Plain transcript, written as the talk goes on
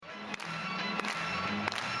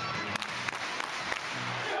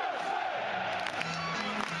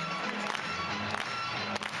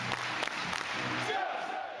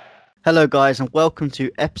Hello, guys, and welcome to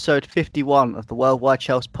episode 51 of the Worldwide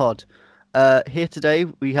Chelsea Pod. Here today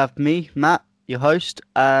we have me, Matt, your host,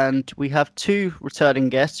 and we have two returning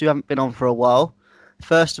guests who haven't been on for a while.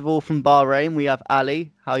 First of all, from Bahrain, we have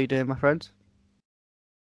Ali. How are you doing, my friend?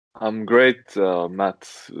 I'm great, Matt.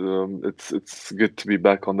 It's good to be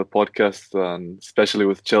back on the podcast, and especially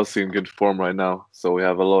with Chelsea in good form right now. So we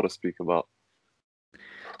have a lot to speak about.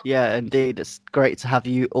 Yeah, indeed, it's great to have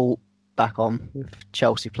you all back on with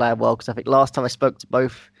Chelsea playing well because I think last time I spoke to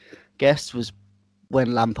both guests was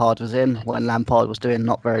when Lampard was in, when Lampard was doing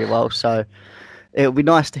not very well. So it would be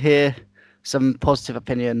nice to hear some positive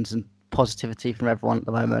opinions and positivity from everyone at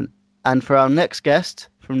the moment. And for our next guest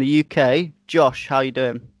from the UK, Josh, how are you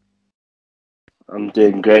doing? I'm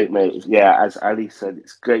doing great, mate. Yeah, as Ali said,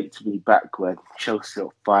 it's great to be back when Chelsea are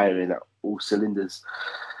firing at all cylinders.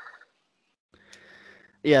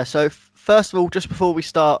 Yeah, so first of all, just before we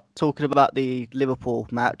start talking about the Liverpool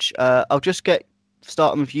match, I'll just get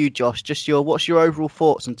starting with you, Josh. What's your overall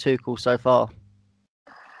thoughts on Tuchel so far?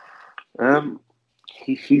 Um,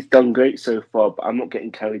 he's done great so far, but I'm not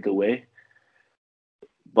getting carried away.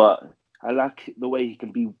 But I like the way he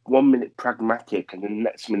can be 1 minute pragmatic, and then the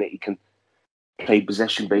next minute he can play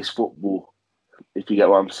possession-based football. If you get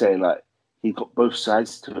what I'm saying, like he's got both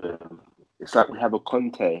sides to him. It's like we have a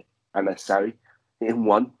Conte and a Sarri in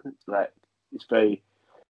one. Like it's very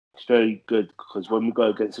It's very good because when we go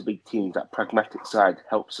against the big teams, that pragmatic side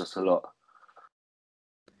helps us a lot.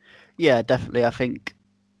 Yeah, definitely. I think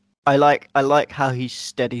I like how he's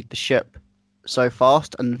steadied the ship so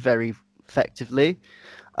fast and very effectively.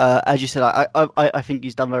 As you said, I think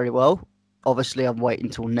he's done very well. Obviously, I'm waiting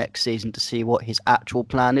until next season to see what his actual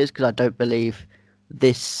plan is because I don't believe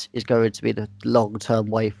this is going to be the long term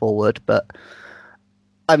way forward. But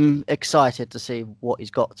I'm excited to see what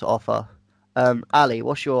he's got to offer. Ali,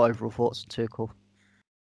 what's your overall thoughts on Tuchel?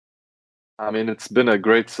 I mean, it's been a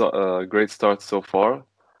great start so far.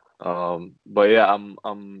 But yeah,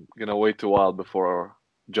 I'm gonna wait a while before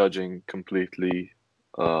judging completely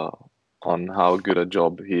uh, on how good a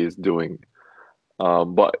job he is doing.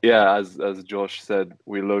 But yeah, as Josh said,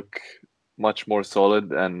 we look much more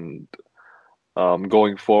solid, and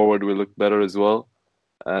going forward, we look better as well.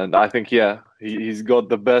 And I think, yeah, he's got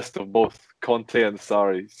the best of both Conte and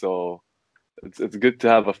Sarri. So it's good to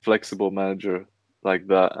have a flexible manager like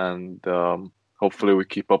that, and hopefully we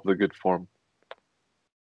keep up the good form.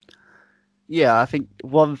 Yeah, I think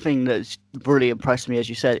one thing that's really impressed me, as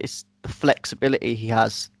you said, is the flexibility he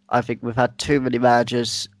has. I think we've had too many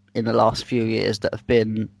managers in the last few years that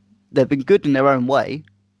they've been good in their own way,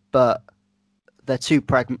 but they're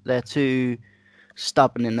too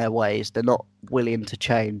stubborn in their ways. They're not willing to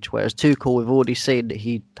change. Whereas Tuchel, we've already seen that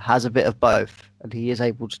he has a bit of both, and he is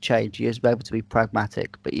able to change. He is able to be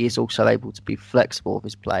pragmatic, but he is also able to be flexible with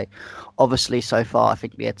his play. Obviously, so far, I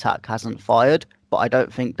think the attack hasn't fired, but I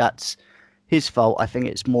don't think that's his fault. I think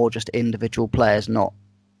it's more just individual players not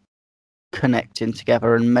connecting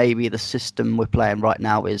together, and maybe the system we're playing right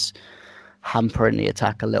now is hampering the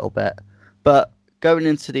attack a little bit. But going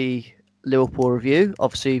into the Liverpool review,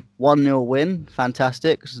 obviously 1-0 win,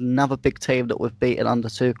 fantastic. It's another big team that we've beaten under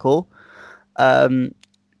Tuchel. Um,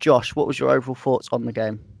 Josh, what was your overall thoughts on the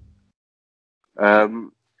game?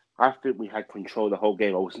 Um, I think we had control the whole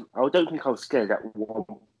game. I don't think I was scared at one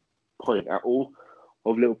point at all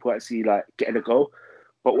of Liverpool actually like getting a goal.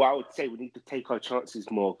 But what I would say, we need to take our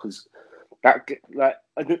chances more because like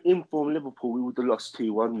an informed Liverpool, we would have lost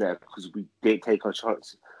 2-1 there because we didn't take our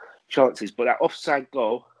chances. But that offside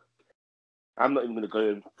goal, I'm not even going to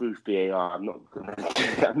go through VAR. I'm not going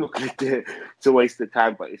to. I'm not going to do it to waste the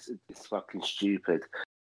time. But it's fucking stupid.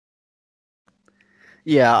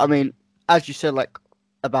 Yeah, I mean, as you said, like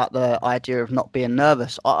about the idea of not being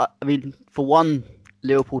nervous. I mean, for one,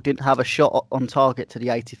 Liverpool didn't have a shot on target to the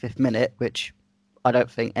 85th minute, which I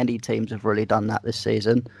don't think any teams have really done that this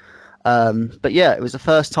season. But yeah, it was the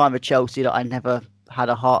first time at Chelsea that I never had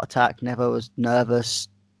a heart attack, never was nervous,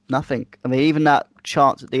 nothing. I mean, even that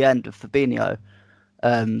chance at the end of Fabinho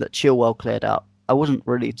that Chilwell cleared out, I wasn't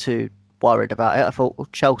really too worried about it. I thought, well,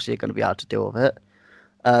 Chelsea are going to be able to deal with it.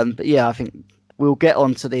 But yeah, I think we'll get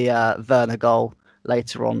on to the Werner goal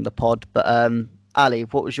later on the pod. But Ali,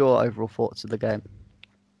 what was your overall thoughts of the game?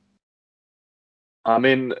 I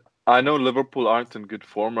mean, I know Liverpool aren't in good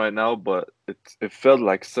form right now, but it felt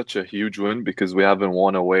like such a huge win because we haven't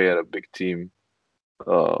won away at a big team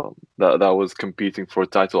that was competing for a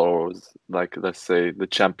title, or was like, let's say, the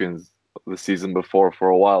champions the season before for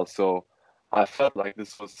a while. So I felt like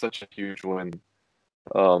this was such a huge win,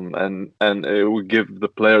 and it would give the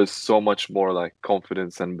players so much more like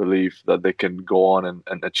confidence and belief that they can go on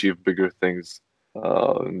and achieve bigger things.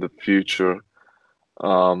 in the future.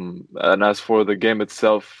 And as for the game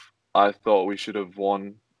itself, I thought we should have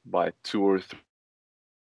won by 2 or 3,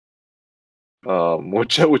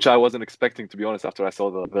 which I wasn't expecting, to be honest. After I saw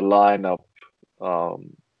the lineup,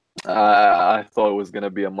 I thought it was going to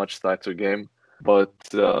be a much tighter game. But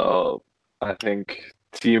I think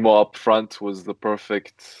Timo up front was the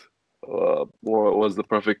perfect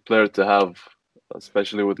player to have,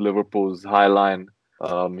 especially with Liverpool's high line.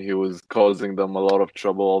 He was causing them a lot of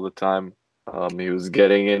trouble all the time. He was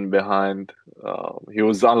getting in behind. He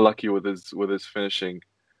was unlucky with his finishing.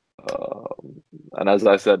 And as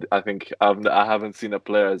I said, I think I haven't seen a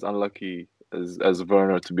player as unlucky as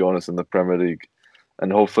Werner, to be honest, in the Premier League.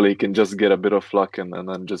 And hopefully he can just get a bit of luck and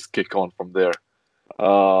then just kick on from there.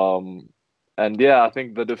 And yeah, I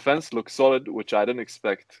think the defense looks solid, which I didn't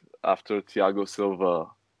expect after Thiago Silva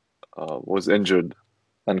was injured.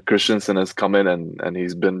 And Christensen has come in and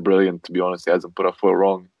he's been brilliant, to be honest. He hasn't put a foot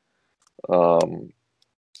wrong.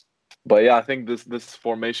 But yeah, I think this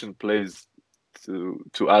formation plays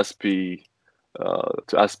to Aspie's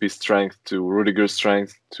strength, to Rudiger's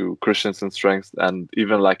strength, to Christensen's strength, and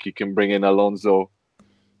even like you can bring in Alonso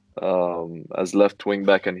as left wing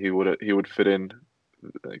back, and he would fit in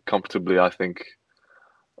comfortably, I think.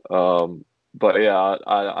 But yeah,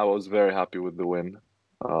 I was very happy with the win.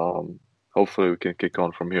 Hopefully we can kick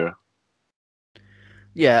on from here.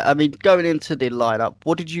 Yeah, I mean, going into the lineup,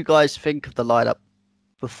 what did you guys think of the lineup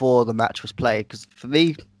before the match was played? Because for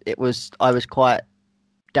me, I was quite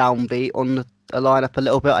downbeat on the lineup a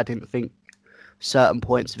little bit. I didn't think certain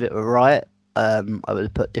points of it were right. I would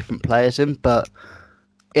have put different players in, but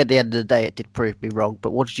at the end of the day, it did prove me wrong.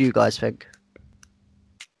 But what did you guys think?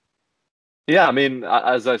 Yeah, I mean,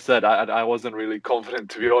 as I said, I wasn't really confident,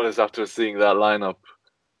 to be honest, after seeing that lineup,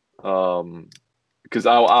 because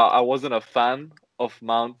I wasn't a fan of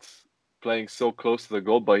Mount playing so close to the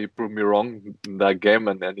goal, but he proved me wrong in that game,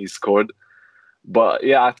 and then he scored. But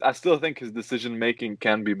yeah, I still think his decision making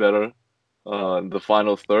can be better in the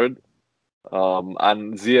final third.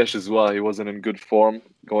 And Ziyech as well, he wasn't in good form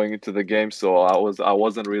going into the game, so I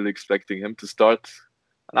wasn't really expecting him to start.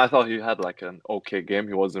 And I thought he had like an okay game.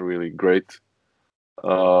 He wasn't really great.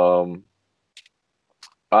 I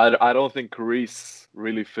don't think Reece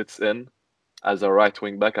really fits in as a right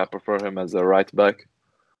wing back. I prefer him as a right back.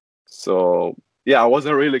 So yeah, I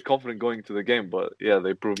wasn't really confident going into the game, but yeah,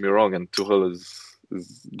 they proved me wrong, and Tuchel is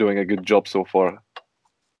doing a good job so far.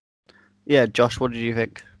 Yeah, Josh, what did you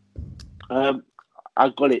think? I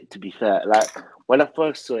got it, to be fair. Like, when I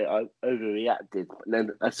first saw it, I overreacted. But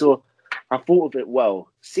then I thought of it well.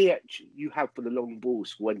 CH, you have for the long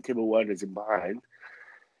balls when Timo Werner's in behind.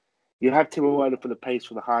 You have Timo Werner for the pace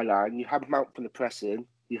for the high line. You have Mount for the pressing.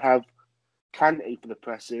 You have Kante for the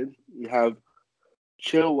pressing. You have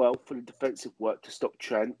Chilwell for the defensive work to stop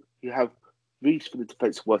Trent. You have Reece for the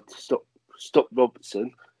defensive work to stop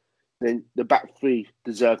Robertson. Then the back three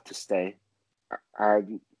deserve to stay.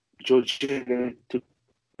 And Jorginho to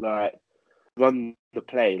run the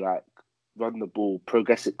play, run the ball,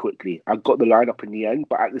 progress it quickly. I got the lineup in the end,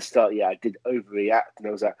 but at the start, I did overreact, and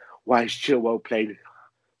I was like, "Why is Chilwell playing?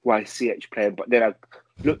 Why is CH playing?" But then I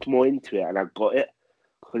looked more into it, and I got it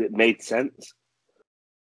because it made sense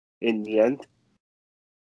in the end.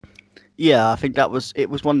 Yeah, I think it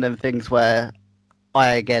was one of them things where I,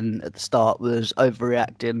 again, at the start, was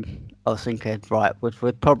overreacting. I was thinking, right,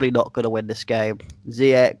 we're probably not going to win this game.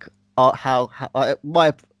 Ziyech,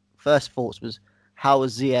 my first thoughts was, how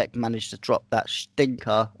has Ziyech managed to drop that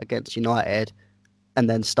stinker against United and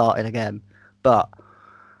then starting again? But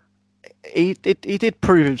he did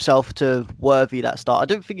prove himself to worthy that start. I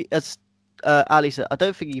don't think, as Ali said, I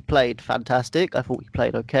don't think he played fantastic. I thought he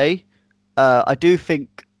played okay. I do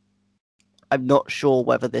think, I'm not sure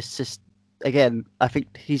whether this is, again, I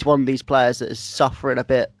think he's one of these players that is suffering a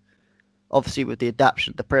bit, obviously with the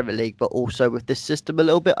adaptation of the Premier League, but also with this system a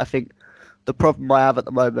little bit. I think the problem I have at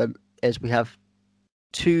the moment is we have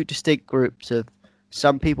two distinct groups of,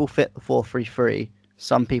 some people fit the 4-3-3,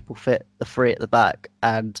 some people fit the three at the back,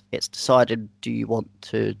 and it's decided, do you want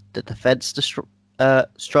the defence to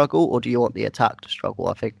struggle, or do you want the attack to struggle?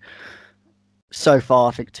 I think so far,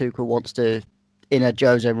 I think Tuchel wants to, in a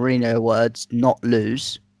Jose Mourinho words, not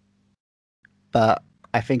lose. But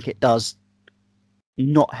I think it does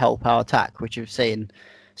not help our attack, which we've seen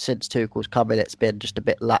since Tuchel's come in. It's been just a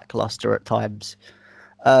bit lackluster at times.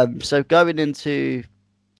 So going into,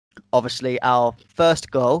 obviously, our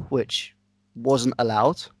first goal, which wasn't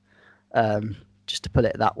allowed, just to put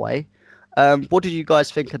it that way. What did you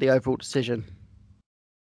guys think of the overall decision?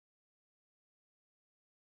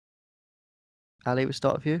 Ali, we'll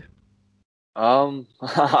start with you.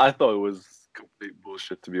 I thought it was complete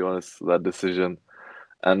bullshit, to be honest, that decision.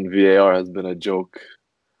 And VAR has been a joke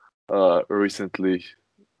recently.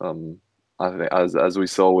 I think as we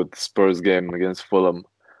saw with Spurs game against Fulham,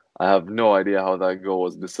 I have no idea how that goal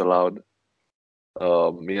was disallowed.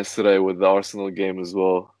 Yesterday with the Arsenal game as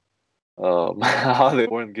well, how they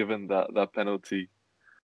weren't given that penalty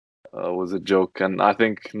was a joke. And I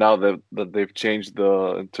think now that they've changed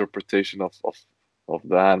the interpretation of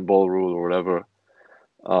the handball rule or whatever,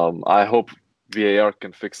 I hope VAR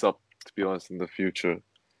can fix up, to be honest, in the future.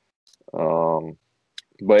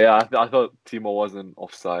 But yeah, I thought Timo wasn't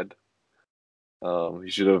offside. He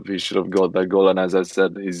should have got that goal. And as I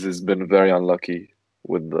said, he's been very unlucky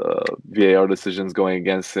with the VAR decisions going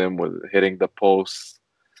against him, with hitting the post,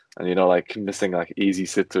 and like missing like easy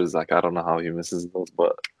sitters. Like I don't know how he misses those,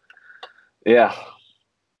 but yeah,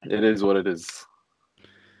 it is what it is.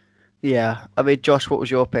 Yeah, I mean, Josh, what was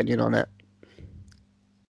your opinion on it?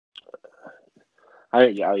 I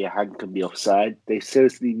don't get how your hand can be offside. They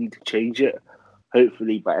seriously need to change it.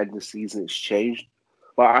 Hopefully by end of the season it's changed.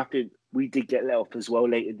 But I think we did get let off as well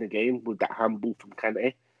late in the game with that handball from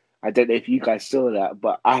Kante. I don't know if you guys saw that,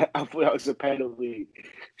 but I thought that was a penalty.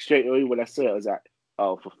 Straight away when I saw it, I was like,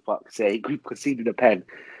 oh, for fuck's sake, we conceded a pen.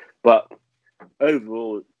 But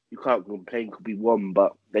overall, you can't complain, could be one,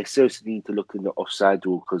 but they seriously need to look in the offside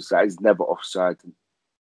rule because that is never offside in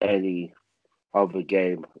any other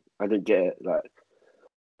game. I don't get it. Like,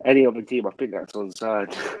 any other team, I think that's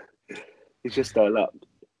onside. It's just their luck.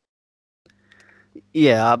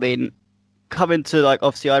 Yeah, I mean, coming to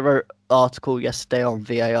obviously I wrote an article yesterday on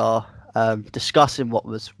VAR discussing what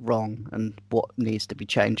was wrong and what needs to be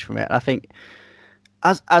changed from it. And I think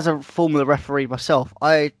as a former referee myself,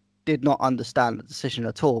 I did not understand the decision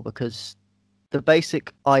at all because the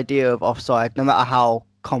basic idea of offside, no matter how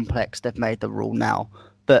complex they've made the rule now,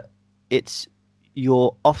 but it's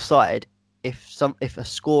you're offside if a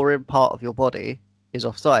scoring part of your body is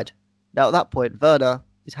offside. Now at that point, Werner,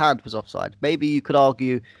 his hand was offside. Maybe you could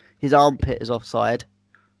argue his armpit is offside,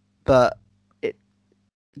 but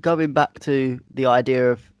going back to the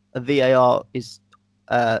idea of a VAR is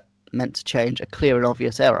meant to change a clear and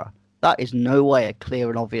obvious error. That is no way a clear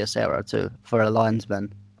and obvious error for a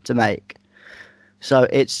linesman to make. So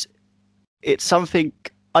it's something.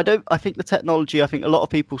 I think the technology. I think a lot of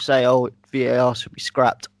people say, "Oh, VAR should be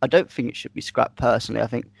scrapped." I don't think it should be scrapped personally. I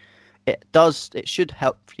think it should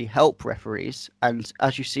help referees, and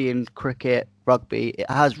as you see in cricket, rugby, it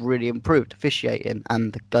has really improved officiating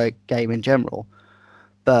and the game in general.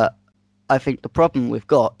 But I think the problem we've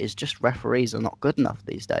got is just referees are not good enough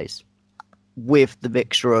these days. With the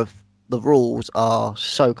mixture of the rules are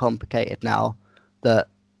so complicated now that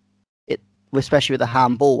especially with the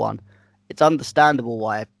handball one, it's understandable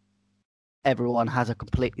why everyone has a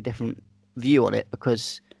completely different view on it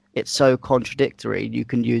because it's so contradictory. You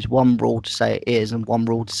can use one rule to say it is and one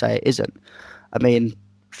rule to say it isn't. I mean,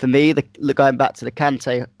 for me, going back to the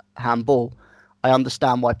Kante handball, I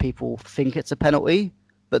understand why people think it's a penalty,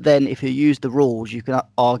 but then if you use the rules, you can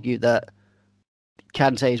argue that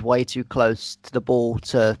Kante is way too close to the ball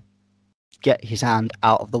to get his hand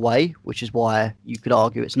out of the way, which is why you could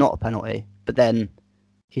argue it's not a penalty. But then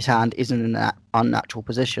his hand isn't in that unnatural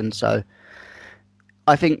position. So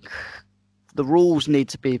I think the rules need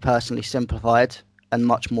to be personally simplified and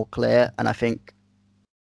much more clear. And I think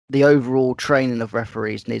the overall training of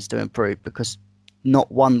referees needs to improve because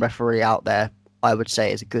not one referee out there, I would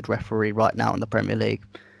say, is a good referee right now in the Premier League.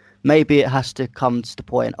 Maybe it has to come to the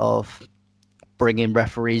point of bringing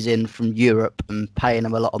referees in from Europe and paying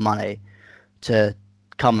them a lot of money to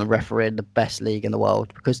come and referee in the best league in the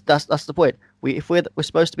world, because that's the point. We're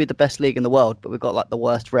supposed to be the best league in the world, but we've got the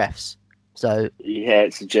worst refs. So yeah,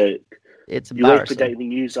 it's a joke. It's embarrassing. embarrassing. You wait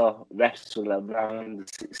for use our refs for round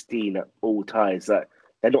 16 at all times. They're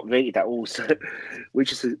not rated at all, so we're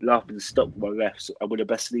just laughing stock with my refs. And we're the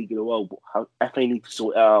best league in the world. But FA need to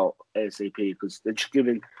sort it out ASAP because they're just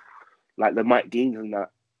giving the Mike Deans and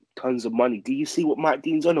that tons of money. Do you see what Mike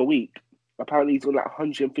Dean's on a week? Apparently he's on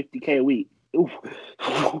 150k a week.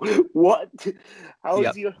 What? How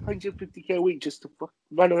is he on 150k a week just to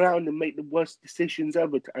run around and make the worst decisions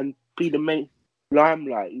ever and be the main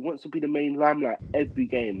limelight? He wants to be the main limelight every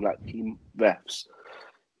game, like team refs.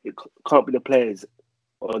 It can't be the players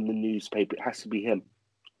on the newspaper. It has to be him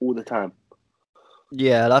all the time.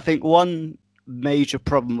 Yeah, and I think one major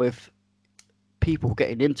problem with people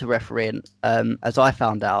getting into refereeing, as I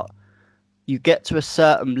found out, you get to a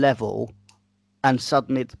certain level and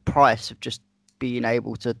suddenly the price of just being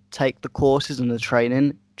able to take the courses and the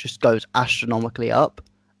training just goes astronomically up.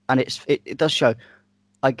 And it does show.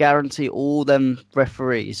 I guarantee all them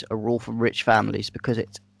referees are all from rich families because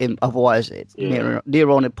Otherwise, it's near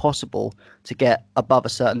on impossible to get above a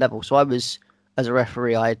certain level. So as a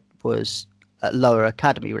referee, I was at lower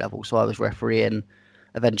academy level. So I was refereeing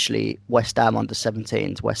eventually West Ham under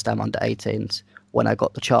 17s, West Ham under 18s when I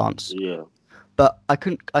got the chance. Yeah. But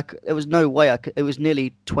there was no way it was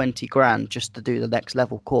nearly 20 grand just to do the next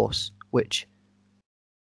level course, which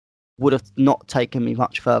would have not taken me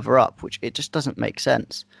much further up, which it just doesn't make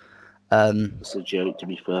sense. It's a joke, to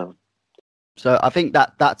be fair. So I think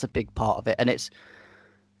that's a big part of it, and it's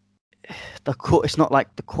not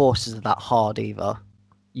like the courses are that hard either.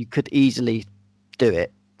 You could easily do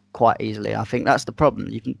it quite easily. I think that's the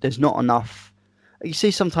problem. There's not enough. You see,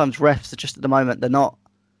 sometimes refs are just at the moment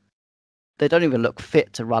they don't even look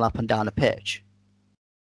fit to run up and down a pitch,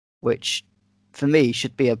 which for me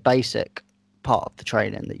should be a basic part of the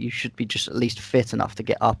training, that you should be just at least fit enough to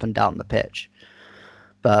get up and down the pitch.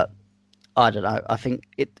 But I don't know. I think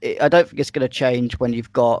I don't think it's going to change when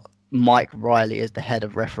you've got Mike Riley as the head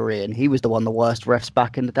of referee, and he was the worst refs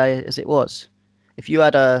back in the day as it was. If you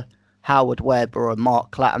had a Howard Webb or a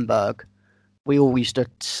Mark Clattenburg, we all used to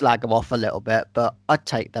slag them off a little bit, but I'd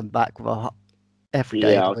take them back every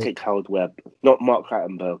day. Yeah, I'll take Howard Webb, not Mark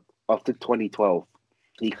Clattenburg. After 2012,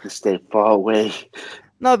 he can stay far away.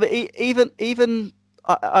 No, but even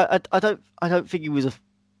I don't think he was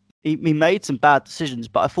he made some bad decisions,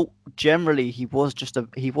 but I thought generally he was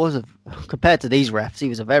compared to these refs, he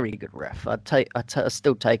was a very good ref. I'd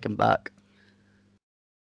still take him back.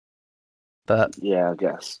 But yeah, I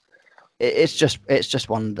guess it's just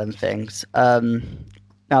one of them things.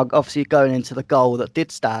 Now, obviously, going into the goal that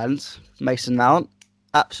did stand, Mason Mount,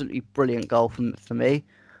 absolutely brilliant goal for me.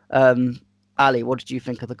 Ali, what did you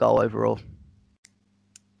think of the goal overall?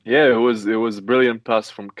 Yeah, it was a brilliant pass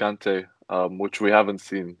from Kante, which we haven't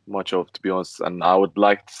seen much of, to be honest. And I would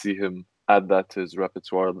like to see him add that to his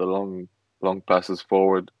repertoire, the long passes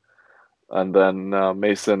forward. And then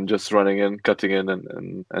Mason just running in, cutting in,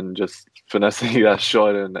 and just finessing that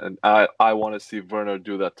shot. And I want to see Werner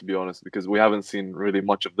do that, to be honest, because we haven't seen really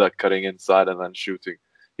much of that cutting inside and then shooting.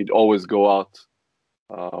 He'd always go out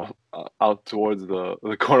towards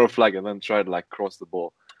the corner flag and then try to cross the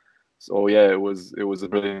ball. So yeah, it was a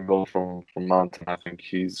brilliant goal from Mount. I think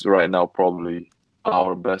he's right now probably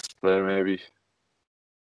our best player, maybe.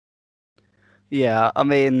 Yeah, I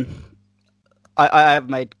mean, I have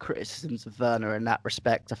made criticisms of Werner in that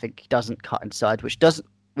respect. I think he doesn't cut inside, which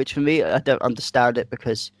for me, I don't understand it,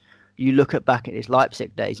 because you look back at his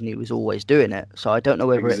Leipzig days and he was always doing it. So I don't know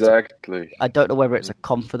whether it's a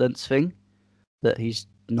confidence thing, that he's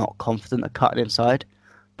not confident at cutting inside.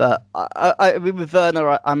 But I mean, with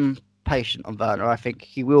Werner, I'm patient on Werner. I think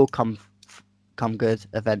he will come good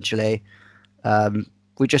eventually.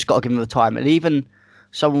 We just got to give him the time. And even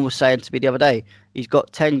someone was saying to me the other day, he's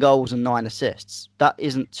got 10 goals and 9 assists. That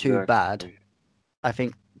isn't too bad. I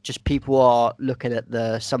think just people are looking at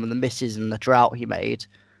some of the misses and the drought he made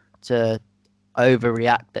to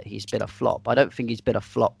overreact that he's been a flop. I don't think he's been a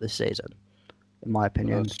flop this season, in my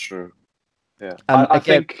opinion. That's true. Yeah, I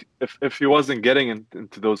think if he wasn't getting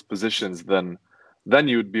into those positions, then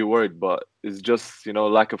you'd be worried. But it's just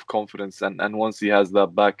lack of confidence, and once he has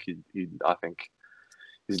that back, I think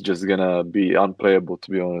he's just gonna be unplayable,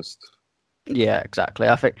 to be honest. Yeah, exactly.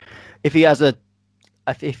 I think if he has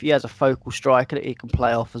a focal striker that he can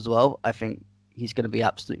play off as well, I think he's going to be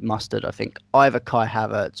absolute mustard. I think either Kai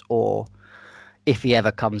Havertz or, if he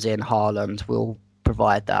ever comes in, Haaland will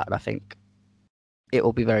provide that, and I think it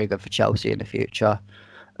will be very good for Chelsea in the future.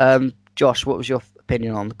 Josh, what was your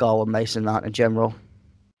opinion on the goal and Mason Mount in general?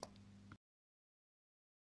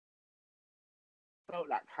 It felt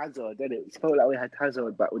like Hazard, didn't it? It felt like we had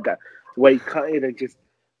Hazard back with that way he cut in and just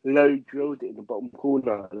low drilled it in the bottom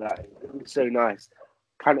corner. It was so nice.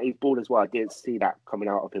 Kante's ball as well. I didn't see that coming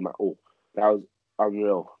out of him at all. That was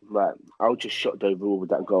unreal. I was just shocked overall with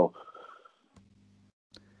that goal.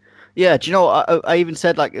 Yeah, do you know what? I even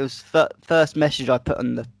said, it was first message I put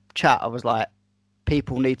in the chat. I was like,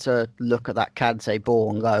 people need to look at that Kante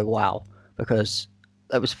ball and go, wow, because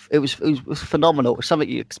it was phenomenal. It was something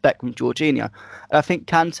you expect from Jorginho. And I think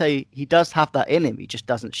Kante, he does have that in him. He just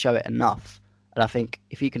doesn't show it enough. And I think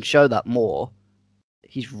if he can show that more,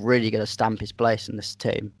 he's really going to stamp his place in this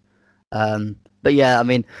team. But yeah, I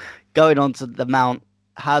mean, going on to the Mount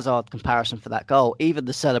Hazard comparison for that goal, even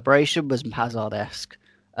the celebration was Hazard-esque.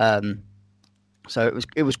 So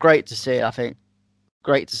it was great to see. I think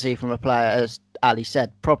great to see from a player, as Ali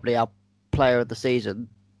said, probably our player of the season.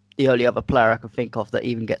 The only other player I can think of that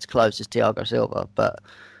even gets close is Thiago Silva. But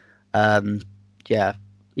yeah,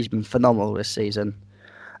 he's been phenomenal this season.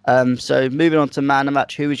 So moving on to man of the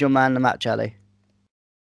match. Who was your man of the match, Ali?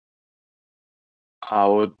 I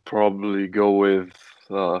would probably go with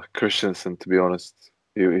Christensen, to be honest.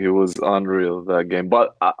 He was unreal that game.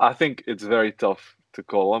 But I think it's very tough to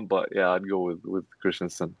call one. But yeah, I'd go with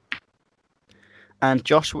Christensen. And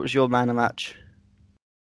Josh, what was your man of match?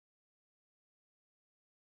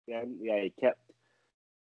 Yeah,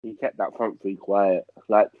 he kept that front three quiet.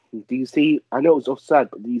 Like, do you see? I know it was offside,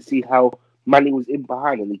 but do you see how Manny was in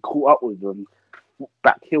behind and he caught up with him,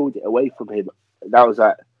 backheeled it away from him? That was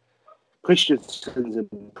like Christensen's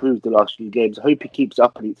improved the last few games. I hope he keeps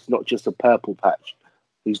up and it's not just a purple patch.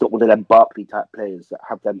 He's not one of them Barkley type players that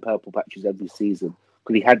have them purple patches every season.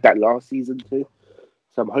 Because he had that last season too.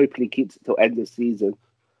 So I'm hoping he keeps it till end of season.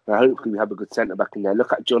 And hopefully we have a good centre back in there.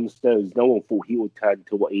 Look at John Stones. No one thought he would turn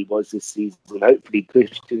to what he was this season. Hopefully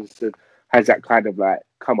Christensen has that kind of like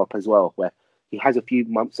come up as well, where he has a few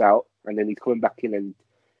months out and then he's coming back in and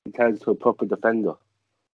he turns to a proper defender.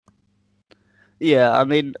 Yeah, I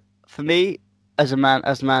mean, for me, as man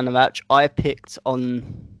of the match, I picked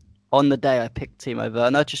on the day I picked Timo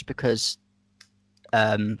Werner just because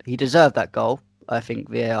he deserved that goal. I think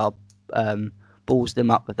VAR ballsed him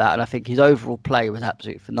up with that, and I think his overall play was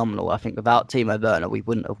absolutely phenomenal. I think without Timo Werner, we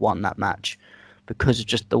wouldn't have won that match because of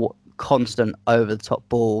just the constant over-the-top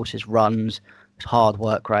balls, his runs, his hard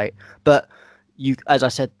work rate. But you, as I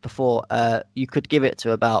said before, you could give it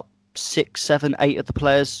to about 6, 7, 8 of the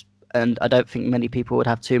players, and I don't think many people would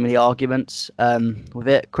have too many arguments with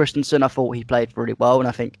it. Christensen, I thought he played really well, and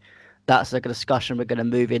I think that's the discussion we're going to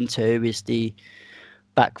move into is the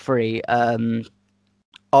back three.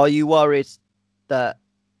 Are you worried that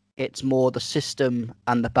it's more the system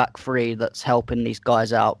and the back three that's helping these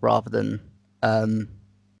guys out rather than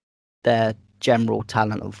their general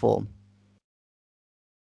talent and form?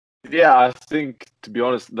 Yeah, I think, to be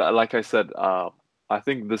honest, like I said, I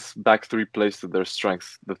think this back three plays to their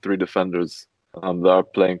strengths, the three defenders that are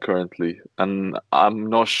playing currently. And I'm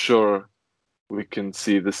not sure we can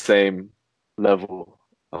see the same level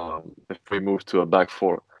if we move to a back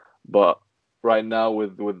four. But right now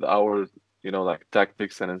with our, like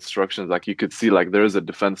tactics and instructions, like you could see like there is a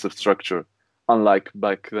defensive structure, unlike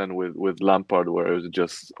back then with Lampard where it was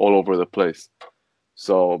just all over the place.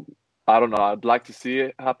 So I don't know. I'd like to see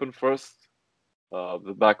it happen first.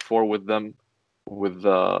 The back four with them, with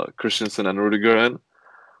Christensen and Rudiger in.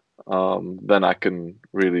 Then I can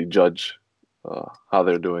really judge how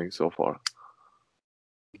they're doing so far.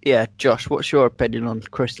 Yeah, Josh, what's your opinion on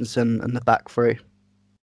Christensen and the back three?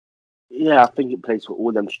 Yeah, I think it plays for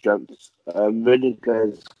all them strengths.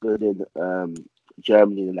 Rudiger's good in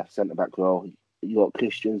Germany in the left centre back role. You got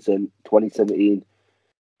Christensen 2017,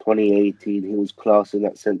 2018. He was class in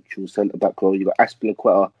that central centre back role. You got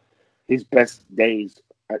Azpilicueta. His best days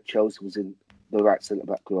at Chelsea was in the right centre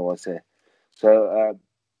back role, I say. So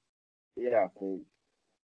yeah, I think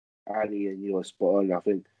Ali and you are spot on. I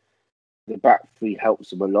think the back three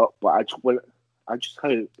helps them a lot, but I just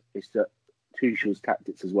hope it's that Tuchel's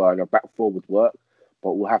tactics as well, and our back four would work,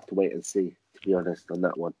 but we'll have to wait and see, to be honest, on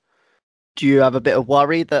that one. Do you have a bit of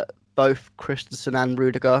worry that both Christensen and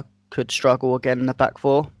Rudiger could struggle again in the back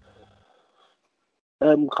four?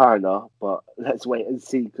 Kinda, but let's wait and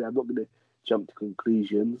see, because I'm not going to jump to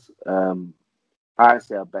conclusions. I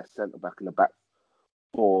say our best centre-back in the back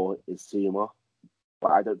four is Sima,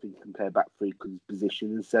 but I don't think you can play back three because his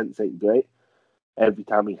position in sense ain't great. Every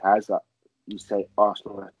time he has that, you say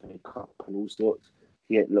Arsenal FA Cup and all sorts,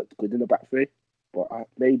 he ain't looked good in the back three, but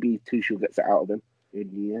maybe Tuchel gets it out of him in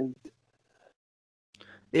the end.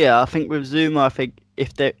 Yeah, I think with Zuma, I think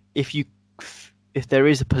if there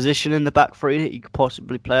is a position in the back three that you could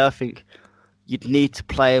possibly play, I think you'd need to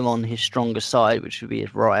play him on his stronger side, which would be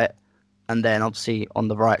his right, and then obviously on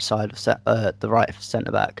the right side of the right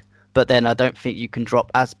centre back. But then I don't think you can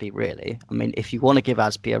drop Azpi, really. I mean, if you want to give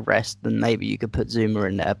Azpi a rest, then maybe you could put Zuma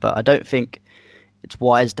in there. But I don't think it's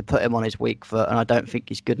wise to put him on his weak foot, and I don't think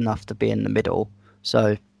he's good enough to be in the middle.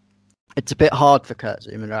 So it's a bit hard for Kurt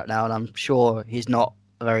Zuma right now, and I'm sure he's not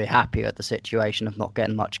very happy at the situation of not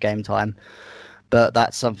getting much game time. But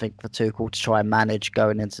that's something for Tuchel to try and manage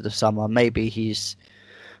going into the summer. Maybe he's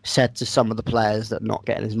said to some of the players that not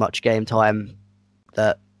getting as much game time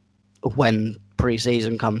that when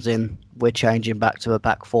pre-season comes in, we're changing back to a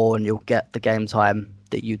back four and you'll get the game time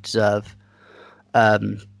that you deserve.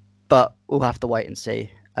 But we'll have to wait and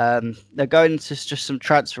see. They're going into just some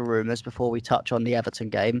transfer rumours before we touch on the Everton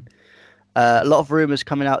game. A lot of rumours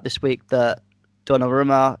coming out this week that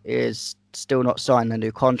Donnarumma is still not signing a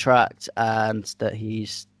new contract and that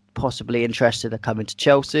he's possibly interested in coming to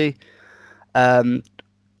Chelsea. Do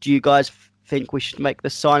you guys think we should make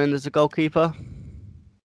this signing as a goalkeeper?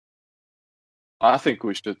 I think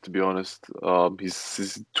we should, to be honest.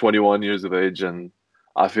 He's 21 years of age and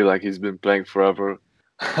I feel like he's been playing forever,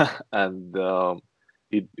 and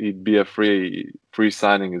he'd be a free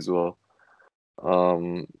signing as well.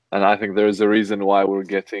 And I think there's a reason why we're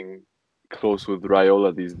getting close with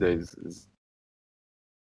Raiola these days. Is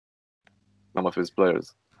some of his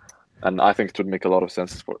players, and I think it would make a lot of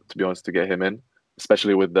sense to be honest, to get him in,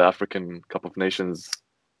 especially with the African Cup of Nations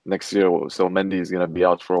next year. So Mendy is going to be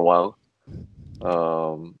out for a while.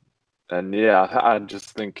 And yeah, I just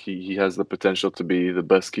think he has the potential to be the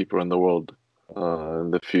best keeper in the world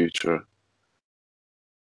in the future.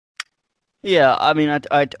 Yeah, I mean,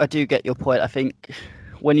 I do get your point. I think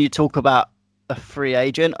when you talk about a free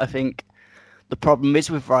agent, I think the problem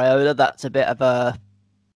is with Raiola, that's a bit of a...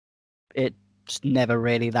 It's never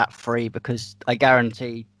really that free, because I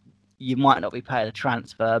guarantee you might not be paying a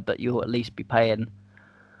transfer, but you'll at least be paying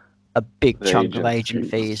a big chunk of agent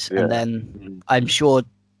fees. Yeah. And then I'm sure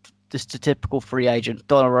just a typical free agent,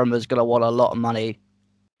 Donnarumma is going to want a lot of money,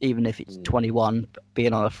 even if it's 21,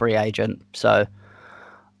 being on a free agent. So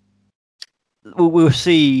we'll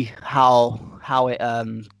see how it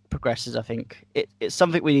progresses. I think it's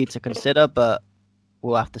something we need to consider, but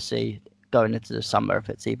we'll have to see going into the summer if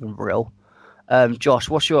it's even real. Josh,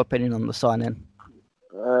 what's your opinion on the signing?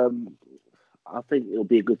 I think it'll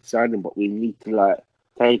be a good signing, but we need to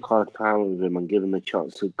take our time with him and give him a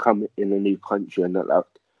chance to come in a new country, and that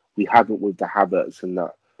we haven't with the Havertz and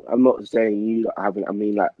that. I'm not saying you haven't. I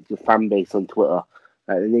mean, the fan base on Twitter.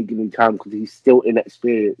 They need to give him time because he's still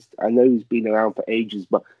inexperienced. I know he's been around for ages,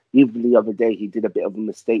 but even the other day he did a bit of a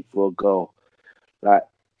mistake for a goal.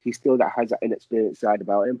 He still has that inexperienced side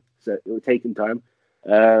about him, so it will take him time.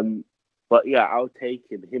 But yeah, I'll take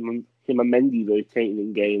him. Him and Mendy rotating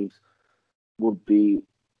in games would be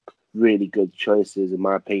really good choices, in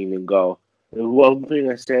my opinion, in goal. The one thing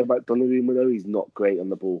I say about Donnarumma, though, he's not great on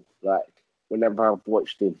the ball. Whenever I've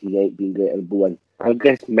watched him, he ain't been great on the ball. And I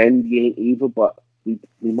guess Mendy ain't either, but we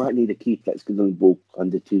might need a keeper that's good on the ball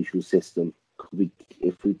under Tuchel's system.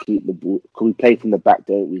 If we keep the ball, could we play from the back,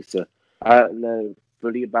 don't we? So I don't know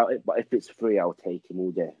fully about it, but if it's free, I'll take him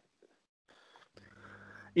all day.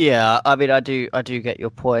 Yeah, I mean, I do get your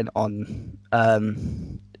point on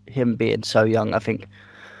him being so young. I think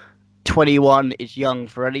 21 is young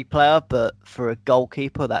for any player, but for a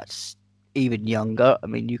goalkeeper, that's even younger. I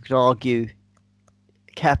mean, you could argue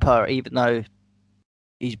Kepa, even though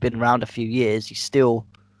he's been around a few years, he's still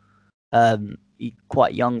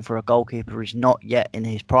quite young for a goalkeeper. He's not yet in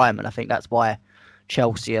his prime, and I think that's why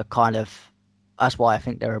Chelsea are that's why I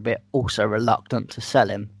think they're a bit also reluctant to sell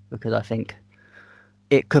him, because I think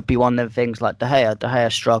it could be one of the things like De Gea. De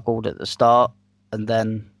Gea struggled at the start, and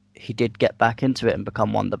then he did get back into it and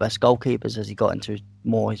become one of the best goalkeepers as he got into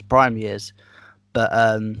his prime years. But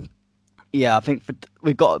yeah, I think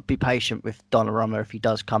we've got to be patient with Donnarumma if he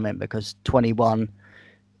does come in, because 21,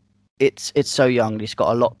 it's so young. He's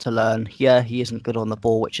got a lot to learn. Yeah, he isn't good on the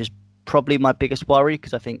ball, which is probably my biggest worry,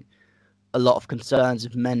 because I think a lot of concerns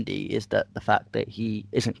of Mendy is that the fact that he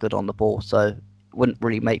isn't good on the ball. So it wouldn't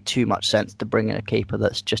really make too much sense to bring in a keeper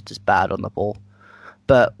that's just as bad on the ball.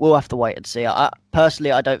 But we'll have to wait and see.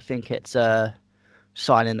 Personally, I don't think it's a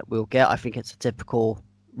signing that we'll get. I think it's a typical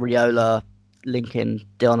Raiola linking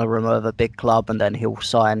Donnarumma of a big club, and then he'll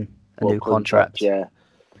sign a new contract. Yeah.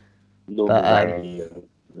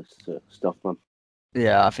 Stuff, man.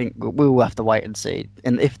 Yeah, I think we'll have to wait and see.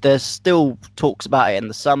 And if there's still talks about it in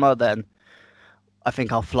the summer, then I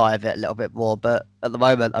think I'll fly with it a little bit more. But at the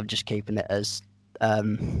moment, I'm just keeping it as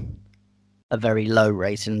a very low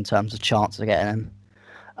rating in terms of chance of getting him.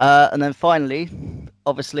 And then finally,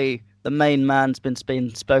 obviously, the main man's been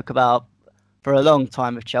spoke about for a long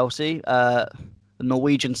time with Chelsea, the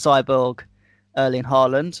Norwegian cyborg Erling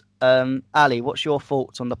Haaland. Ali, what's your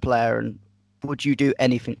thoughts on the player, and would you do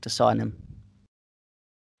anything to sign him?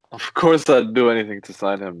 Of course, I'd do anything to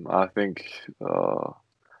sign him. I think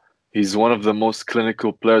he's one of the most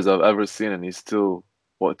clinical players I've ever seen, and he's still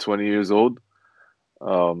 20 years old.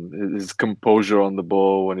 His composure on the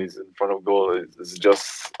ball when he's in front of goal is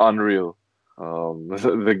just unreal.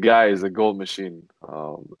 The guy is a goal machine.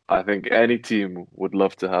 I think any team would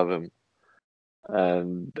love to have him,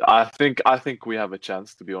 and I think we have a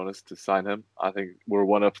chance, to be honest, to sign him. I think we're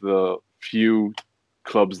one of the few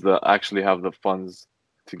clubs that actually have the funds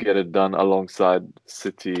to get it done, alongside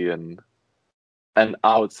City and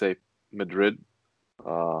I would say Madrid.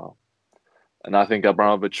 And I think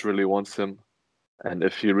Abramovich really wants him. And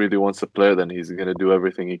if he really wants a player, then he's going to do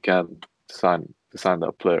everything he can to sign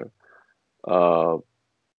that player.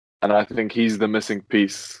 And I think he's the missing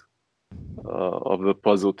piece of the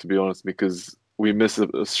puzzle, to be honest, because we miss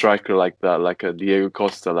a striker like that, like a Diego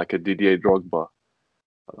Costa, like a Didier Drogba.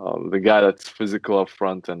 the guy that's physical up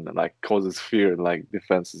front and like causes fear in like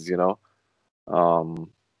defenses.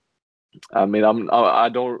 I mean, I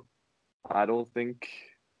don't think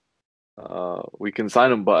we can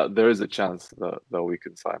sign him, but there is a chance that we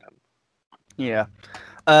can sign him. Yeah.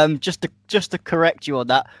 Just to correct you on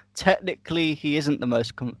that, technically he isn't the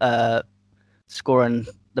most scoring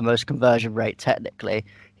the most conversion rate. Technically,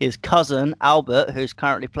 his cousin Albert, who's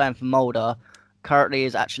currently playing for Mulder, currently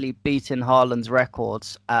is actually beating Haaland's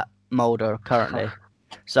records at Mulder currently.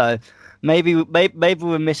 So maybe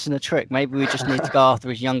we're missing a trick. Maybe we just need to go after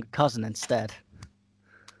his younger cousin instead.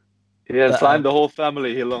 Yeah, sign the whole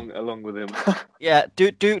family along with him. Yeah,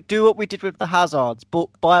 do what we did with the Hazards, but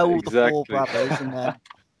buy all Exactly. the four brothers and then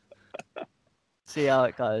see how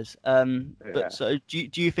it goes. But so do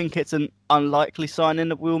you think it's an unlikely signing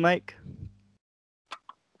that we'll make?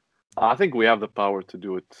 I think we have the power to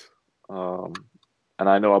do it, and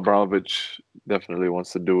I know Abramovich definitely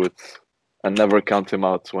wants to do it, and never count him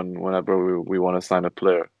out whenever we want to sign a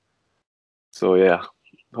player. So yeah.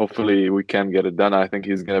 Hopefully we can get it done. I think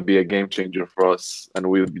he's going to be a game changer for us, and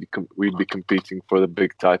we'd be competing for the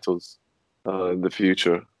big titles in the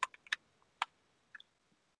future.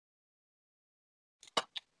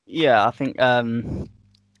 Yeah, I think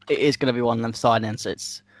it is going to be one of them signings.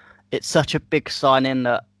 It's such a big signing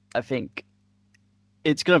that I think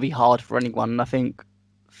it's going to be hard for anyone. And I think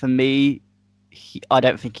for me, I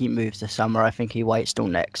don't think he moves this summer. I think he waits till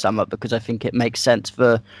next summer because I think it makes sense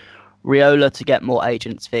for Raiola to get more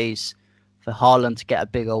agents' fees, for Haaland to get a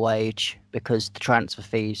bigger wage because the transfer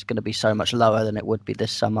fee is going to be so much lower than it would be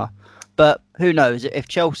this summer. But who knows? If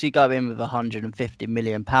Chelsea go in with £150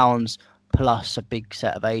 million plus a big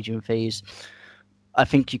set of agent fees, I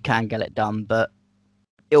think you can get it done. But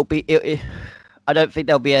I don't think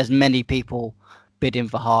there'll be as many people bidding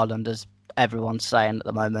for Haaland as everyone's saying at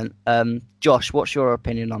the moment. Josh, what's your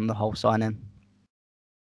opinion on the whole signing?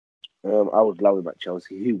 I would love him at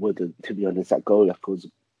Chelsea. Who wouldn't, to be honest? That goal was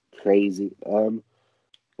crazy.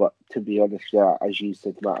 But to be honest, yeah, as you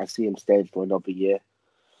said, Matt, I see him staying for another year.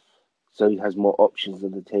 So he has more options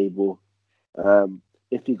on the table.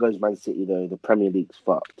 If he goes Man City, though, the Premier League's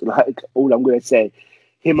fucked. Like, all I'm going to say,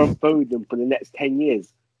 him and Foden for the next 10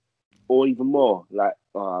 years or even more. Like,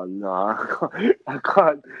 oh, no, I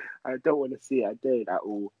can't. I don't want to see it. I don't at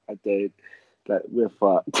all. I don't. Like, we're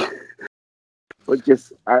fucked. But he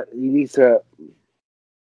needs to.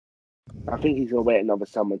 I think he's gonna wait another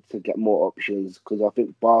summer to get more options because I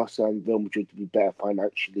think Barca and Real Madrid will be better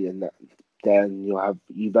financially, and then you'll have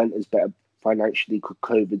Juventus better financially because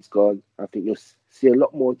COVID's gone. I think you'll see a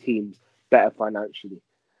lot more teams better financially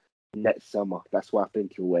next summer. That's why I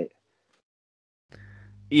think he'll wait.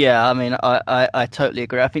 Yeah, I mean, I totally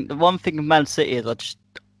agree. I think the one thing with Man City is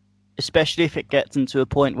especially if it gets into a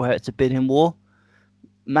point where it's a bidding war,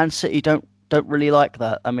 Man City don't really like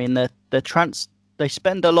that. I mean, they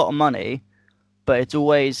spend a lot of money, but it's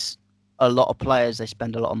always a lot of players they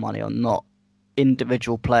spend a lot of money on, not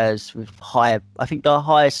individual players with higher. I think the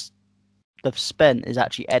highest they've spent is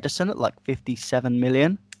actually Edison at like 57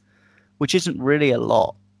 million, which isn't really a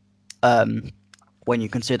lot when you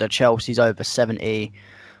consider Chelsea's over 70,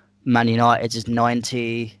 Man United's is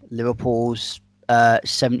 90, Liverpool's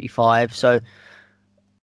 75. So,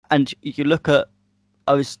 and you look at,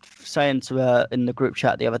 I was saying to her in the group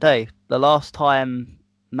chat the other day, the last time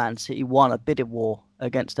Man City won a bidding war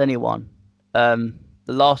against anyone, the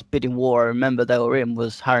last bidding war I remember they were in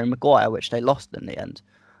was Harry Maguire, which they lost in the end.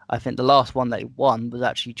 I think the last one they won was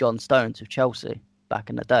actually John Stones with Chelsea back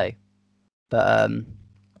in the day. But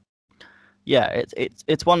yeah,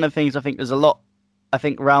 it's one of the things. I think there's a lot. I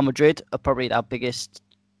think Real Madrid are probably our biggest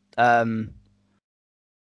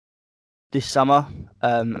this summer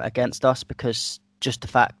against us because just the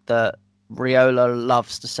fact that Raiola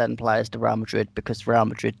loves to send players to Real Madrid because Real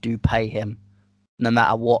Madrid do pay him no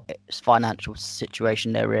matter what financial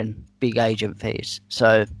situation they're in, big agent fees.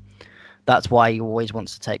 So that's why he always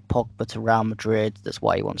wants to take Pogba to Real Madrid. That's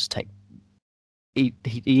why he wants to take.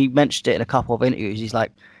 He mentioned it in a couple of interviews. He's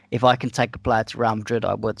like, if I can take a player to Real Madrid,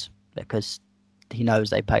 I would, because he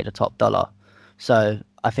knows they pay the top dollar. So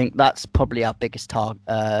I think that's probably our biggest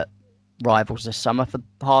rivals this summer for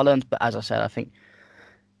Haaland. But as I said, I think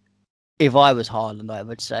if I was Haaland, I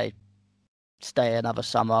would say stay another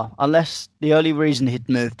summer. Unless the only reason he'd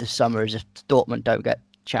move this summer is if Dortmund don't get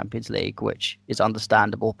Champions League, which is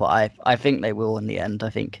understandable. But I think they will in the end. I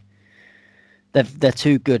think they're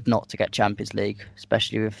too good not to get Champions League,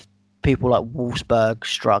 especially with people like Wolfsburg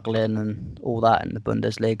struggling and all that in the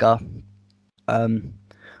Bundesliga.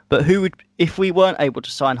 But who would, if we weren't able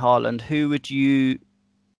to sign Haaland, who would you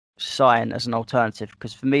sign as an alternative?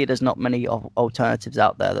 Because for me, there's not many alternatives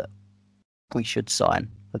out there that we should sign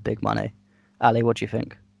for big money. Ali, what do you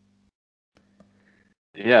think?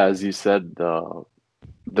 Yeah, as you said,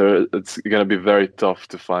 it's gonna be very tough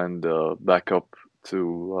to find backup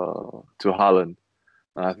to Haaland,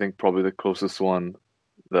 and I think probably the closest one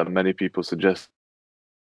that many people suggest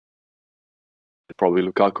is probably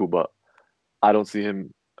Lukaku, but I don't see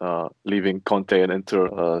him leaving Conte and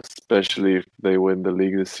Inter, especially if they win the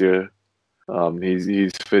league this year.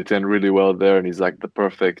 He's fit in really well there, and he's like the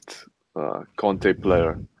perfect Conte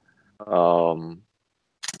player.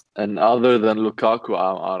 And other than Lukaku,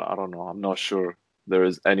 I don't know. I'm not sure there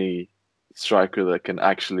is any striker that can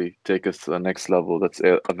actually take us to the next level that's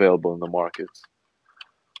available in the market.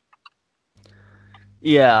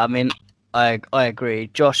 Yeah, I mean, I agree.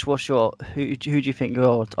 Josh, who do you think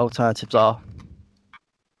your alternatives are?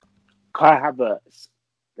 Kai Havertz.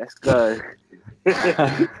 Let's go.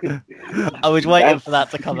 I was waiting for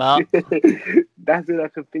that to come out. That's what I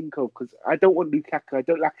can think of, because I don't want Lukaku. I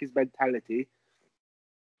don't like his mentality.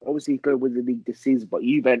 Obviously, he's going to win the league this season, but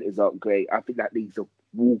Juventus aren't great. I think that league's a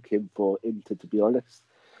walk-in for Inter, to be honest,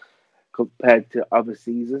 compared to other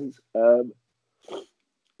seasons. I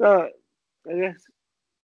guess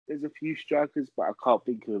there's a few strikers, but I can't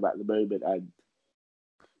think of them at the moment. And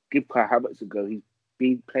give Kai Havertz a go. He's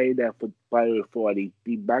been playing there for Bayern before, and he's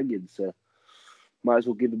been banging, so might as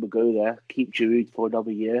well give him a go there. Keep Giroud for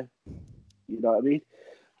another year. You know what I mean?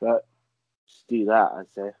 But just do that,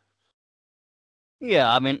 I'd say.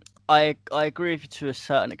 Yeah, I mean, I agree with you to a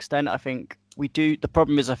certain extent. I think we do. The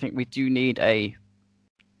problem is, I think we do need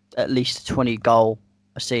at least 20 goal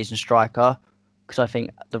a season striker, because I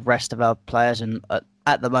think the rest of our players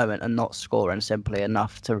at the moment are not scoring simply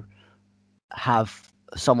enough to have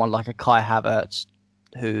someone like a Kai Havertz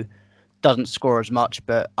who doesn't score as much,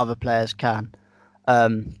 but other players can.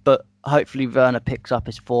 But hopefully Werner picks up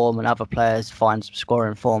his form and other players find some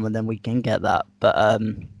scoring form, and then we can get that. But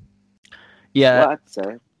yeah, what I'd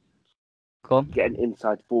say, go on. Get an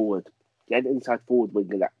inside forward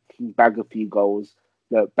winger that can bag a few goals,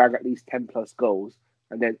 bag at least 10 plus goals,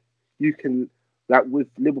 and then you can, like with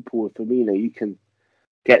Liverpool with Firmino, you can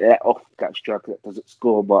get that off that striker that doesn't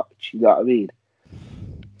score much. You know what I mean?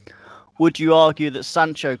 Would you argue that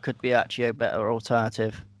Sancho could be actually a better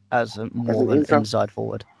alternative as more of an inside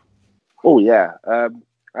forward? Oh yeah, I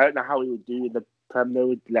don't know how he would do in the Premier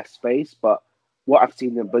with less space, but what I've seen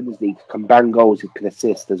in the Bundesliga, can bang goals, he can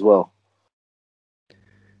assist as well.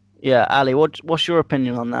 Yeah, Ali, what's your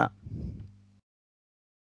opinion on that?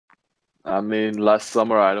 I mean, last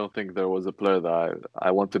summer, I don't think there was a player that I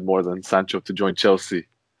wanted more than Sancho to join Chelsea.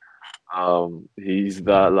 He's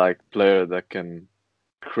that player that can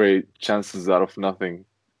create chances out of nothing.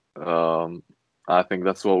 I think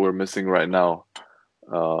that's what we're missing right now.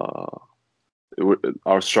 Our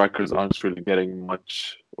strikers aren't really getting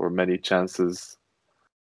much or many chances.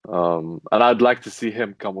 And I'd like to see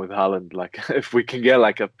him come with Haaland. If we can get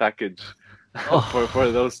a package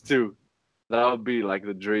for those two, that would be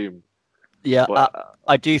the dream. Yeah,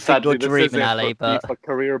 I do think you're dreaming, Ali, but FIFA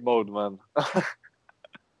career mode, man.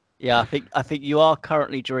 Yeah, I think you are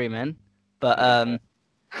currently dreaming, but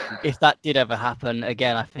if that did ever happen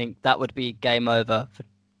again, I think that would be game over.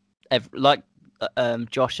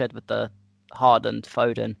 Josh said with the Haaland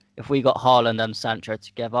Foden, if we got Haaland and Sancho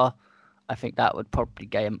together, I think that would probably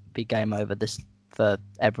be game over this for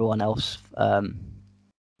everyone else.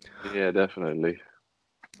 Yeah, definitely.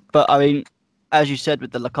 But I mean, as you said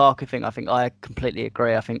with the Lukaku thing, I think I completely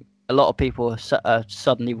agree. I think a lot of people are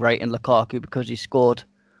suddenly rating Lukaku because he scored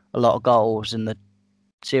a lot of goals in the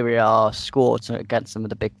Serie A, scored against some of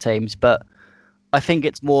the big teams. But I think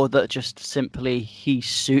it's more that just simply he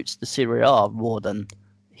suits the Serie A more than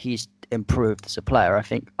he's improved as a player. I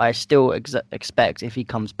think I still expect, if he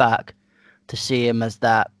comes back, to see him as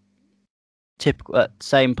that typical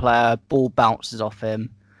same player. Ball bounces off him,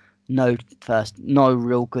 no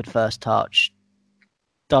real good first touch,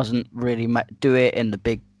 doesn't really do it in the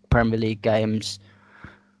big Premier League games,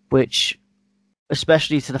 which,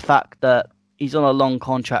 especially to the fact that he's on a long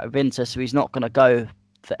contract with Inter, so he's not going to go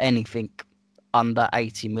for anything under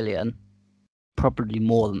 80 million, probably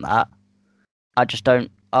more than that. I just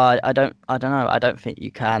don't. I don't know. I don't think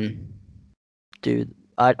you can do.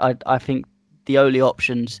 I think the only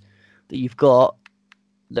options that you've got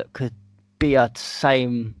that could be at the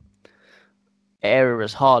same area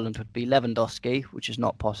as Haaland would be Lewandowski, which is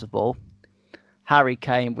not possible. Harry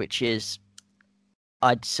Kane, which is,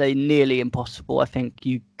 I'd say, nearly impossible. I think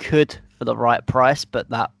you could for the right price, but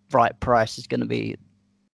that right price is going to be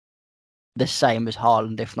the same as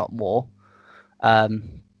Haaland, if not more.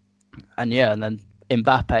 And then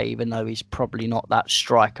Mbappe, even though he's probably not that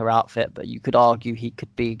striker outfit, but you could argue he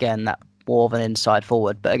could be, again, that more of an inside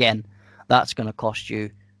forward. But again, that's going to cost you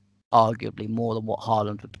arguably more than what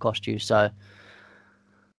Haaland would cost you. So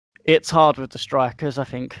it's hard with the strikers. I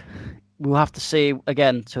think we'll have to see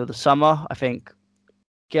again till the summer. I think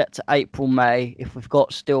get to April, May, if we've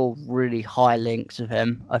got still really high links of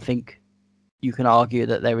him, I think you can argue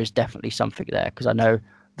that there is definitely something there, because I know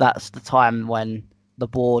that's the time when the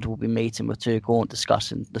board will be meeting with Tuchel and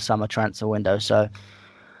discussing the summer transfer window. So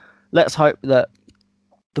let's hope that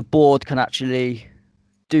the board can actually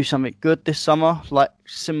do something good this summer, like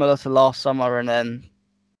similar to last summer, and then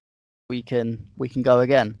we can go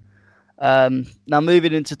again. Now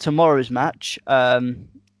moving into tomorrow's match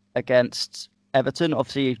against Everton.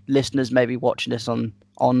 Obviously, listeners may be watching this on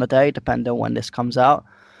the day, depending on when this comes out.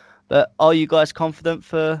 But are you guys confident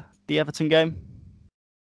for the Everton game?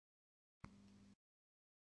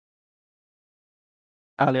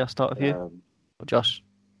 Ali, I'll start with you. Or Josh?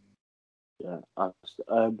 Yeah,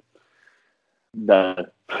 no.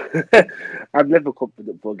 I'm never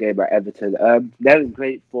confident for a game at Everton. They're in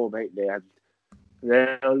great form, ain't they? And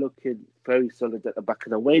they're looking very solid at the back.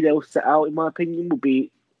 And the way they'll set out, in my opinion, will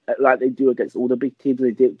be like they do against all the big teams.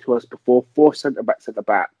 They did it to us before. 4 centre-backs at the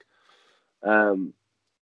back. And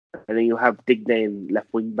then you'll have Digne and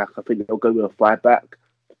left wing back. I think they'll go with a 5-back.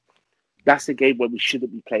 That's a game where we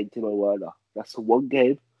shouldn't be playing Timo Werner. That's the one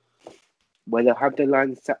game where they'll have the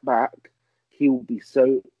line set back. He will be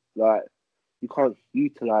so, you can't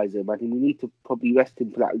utilise him. I think we need to probably rest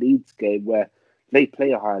him for that Leeds game where they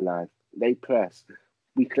play a high line. They press.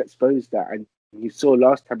 We can expose that. And you saw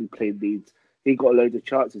last time we played Leeds, he got a load of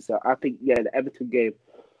chances. So I think, the Everton game,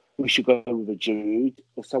 we should go with a Giroud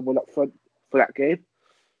or someone up front for that game,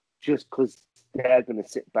 just because they're going to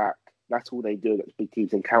sit back. That's all they do against big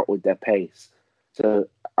teams and counter with their pace. So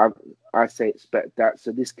I say expect that.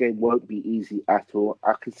 So this game won't be easy at all.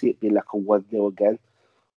 I can see it being like a 1-0 again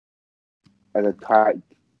and a tight,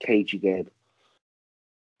 cagey game.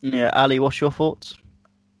 Yeah, Ali, what's your thoughts?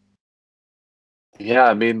 Yeah,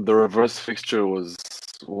 I mean, the reverse fixture was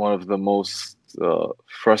one of the most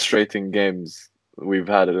frustrating games we've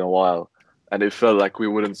had in a while. And it felt like we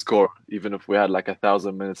wouldn't score, even if we had like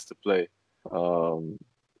 1,000 minutes to play.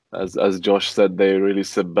 As Josh said, they really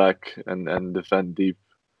sit back and defend deep.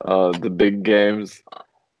 The big games,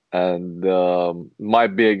 and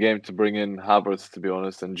might be a game to bring in Havertz, to be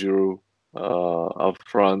honest, and Giroud up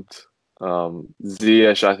front.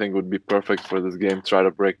 Ziyech, I think, would be perfect for this game. Try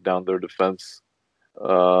to break down their defense.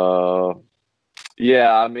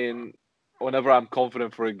 Yeah, I mean, whenever I'm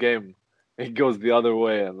confident for a game, it goes the other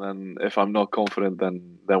way, and then if I'm not confident,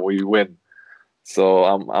 then we win. So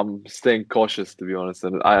I'm staying cautious, to be honest,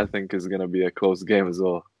 and I think it's gonna be a close game as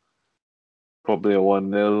well. Probably a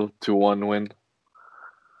 1-0, 2-1 win.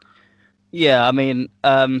 Yeah, I mean,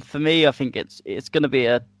 for me, I think it's gonna be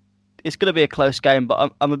a close game,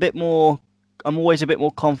 but I'm always a bit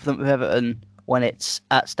more confident with Everton when it's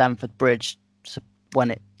at Stamford Bridge, when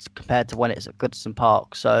it's compared to when it's at Goodison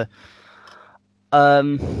Park. So,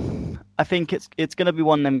 I think it's gonna be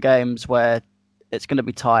one of them games where it's gonna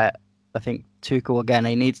be tight. I think Tuchel, again,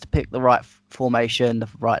 he needs to pick the right formation, the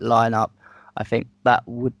right lineup. I think that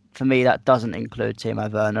doesn't include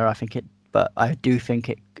Timo Werner. But I do think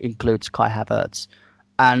it includes Kai Havertz,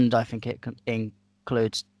 and I think it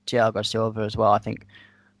includes Thiago Silva as well. I think,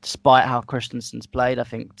 despite how Christensen's played, I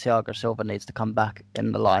think Thiago Silva needs to come back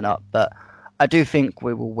in the lineup. But I do think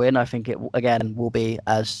we will win. I think it again will be,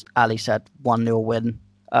 as Ali said, 1-0 win.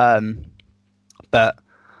 But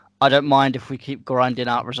I don't mind if we keep grinding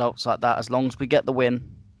out results like that. As long as we get the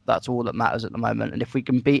win, that's all that matters at the moment. And if we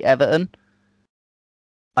can beat Everton,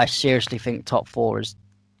 I seriously think top 4 is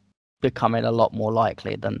becoming a lot more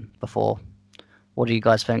likely than before. What do you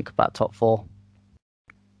guys think about top 4?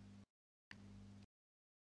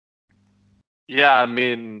 Yeah, I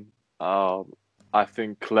mean, I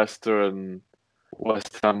think Leicester and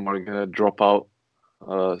West Ham are going to drop out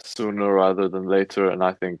sooner rather than later. And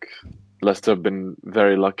I think Leicester have been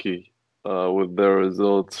very lucky with their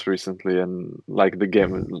results recently. And like the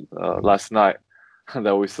game last night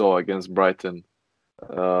that we saw against Brighton.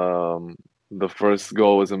 The first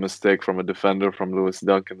goal was a mistake from a defender, from Lewis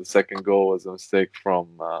Dunk, and the second goal was a mistake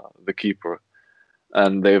from the keeper.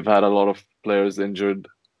 And they've had a lot of players injured,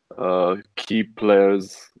 key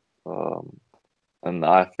players, and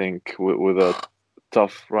I think with a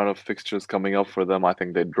tough run of fixtures coming up for them, I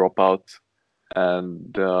think they drop out.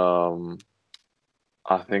 And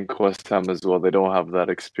I think West Ham as well, they don't have that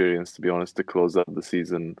experience, to be honest, to close out the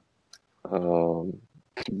season, to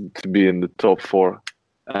be in the top 4.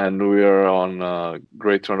 and we are on a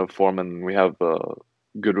great run of form, and we have a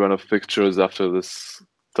good run of fixtures after this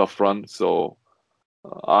tough run. So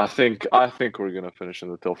I think we're gonna finish in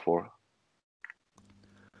the top four.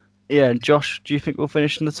 Yeah, and Josh, do you think we'll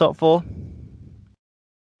finish in the top four?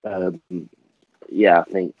 Yeah, I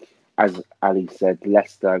think, as Ali said,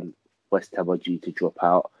 Leicester and West Ham are due to drop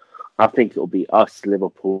out. I think it'll be us,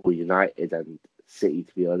 Liverpool, United, and City,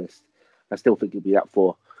 to be honest. I still think it'll be that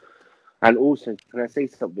four. And also, can I say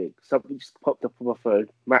something? Something just popped up on my phone.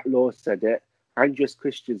 Matt Law said it. Andreas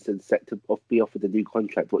Christensen set to be offered a new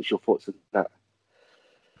contract. What's your thoughts on that?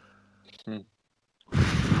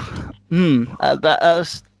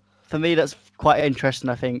 That's, for me, that's quite interesting.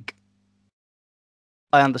 I think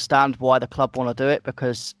I understand why the club want to do it,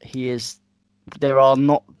 because there are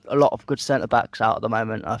not a lot of good centre backs out at the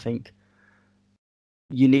moment. I think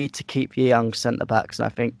you need to keep your young centre backs, and I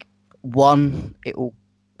think it will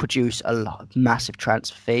produce a massive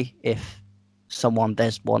transfer fee if someone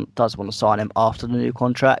does want to sign him after the new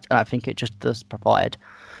contract, and I think it just does provide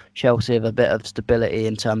Chelsea with a bit of stability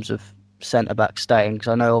in terms of centre back staying. Because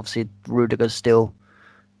I know obviously Rudiger's still,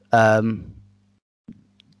 I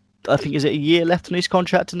think, is it a year left on his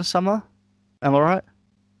contract in the summer? Am I right?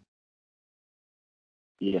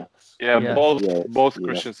 Yes. Yeah. Both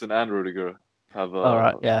Christensen and Rudiger have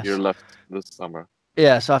a year left this summer.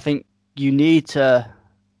 Yeah, so I think you need to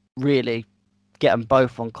really get them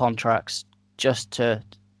both on contracts just to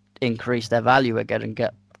increase their value again and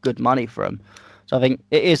get good money for them. So I think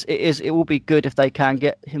it will be good if they can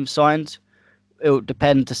get him signed. It will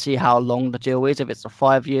depend to see how long the deal is. If it's a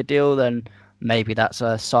 5-year deal, then maybe that's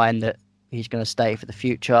a sign that he's going to stay for the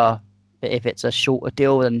future. But if it's a shorter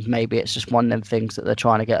deal, then maybe it's just one of them things that they're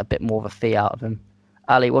trying to get a bit more of a fee out of him.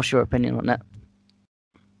 Ali, what's your opinion on that?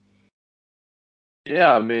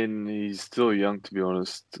 Yeah, I mean, he's still young, to be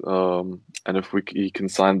honest. And if he can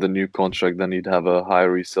sign the new contract, then he'd have a high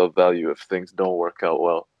resale value if things don't work out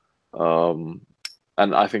well.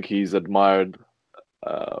 And I think he's admired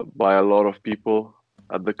by a lot of people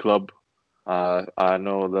at the club. I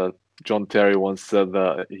know that John Terry once said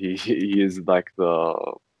that he is like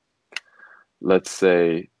let's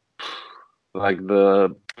say, like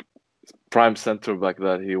the prime centre back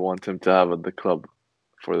that he wants him to have at the club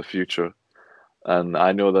for the future. And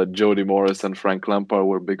I know that Jody Morris and Frank Lampard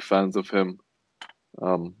were big fans of him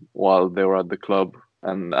while they were at the club.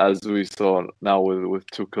 And as we saw now with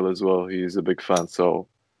Tuchel as well, he's a big fan. So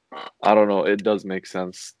I don't know. It does make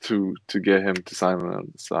sense to get him to sign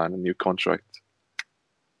a new contract.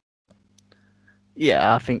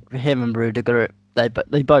 Yeah, I think for him and Rudiger,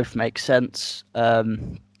 they both make sense.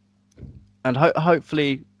 And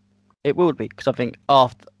hopefully it will be, because I think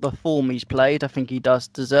after the form he's played, I think he does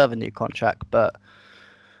deserve a new contract. But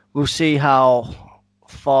we'll see how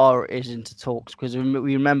far it is into talks, because we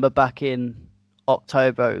remember back in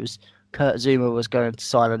October, it was Kurt Zouma was going to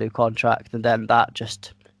sign a new contract, and then that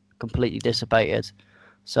just completely dissipated.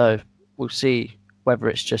 So we'll see whether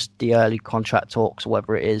it's just the early contract talks or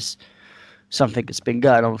whether it is something that's been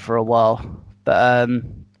going on for a while. But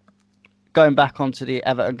going back onto the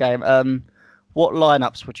Everton game, what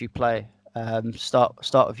lineups would you play?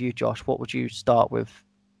 Start with you, Josh. What would you start with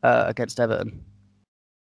against Everton?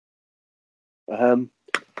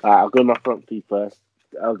 I'll go my front three first.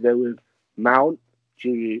 I'll go with Mount,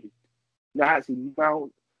 Mount,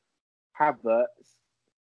 Havertz,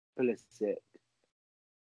 Pulisic.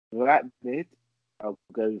 Right mid, I'll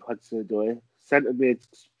go with Hudson-Odoi. Centre mid,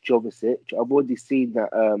 Jovicic. I've already seen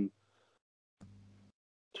that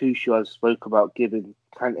Tuchel spoke about giving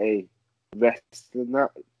Kante rest and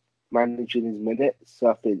that, managing his minutes. So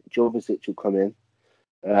I think Jovicic will come in.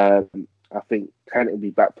 I think Kante will be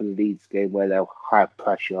back for the Leeds game where they're high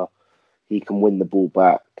pressure. He can win the ball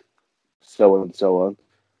back, so on and so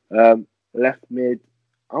on. Left mid,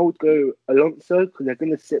 I would go Alonso, because they're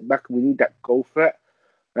going to sit back and we need that goal threat.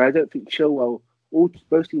 And I don't think Chilwell,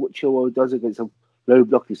 mostly what Chilwell does against a low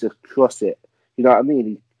block is just cross it. You know what I mean?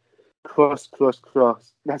 He cross.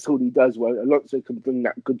 That's all he does. Well, Alonso can bring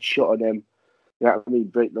that good shot on them. You know what I mean?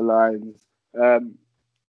 Break the lines.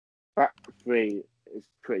 Back three is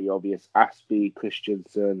pretty obvious. Aspie,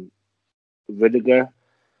 Christensen, Rudiger.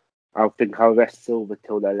 I think I'll rest Silva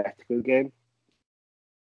till the Atletico game.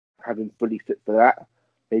 Have him fully fit for that.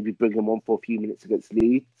 Maybe bring him on for a few minutes against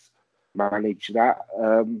Leeds. Manage that.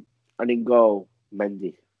 And in goal,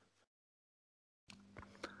 Mendy.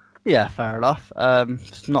 Yeah, fair enough.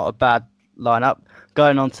 It's not a bad lineup.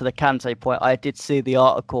 Going on to the Kante point, I did see the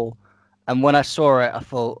article, and when I saw it, I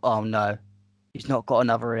thought, oh no, he's not got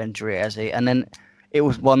another injury, has he? And then it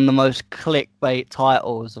was one of the most clickbait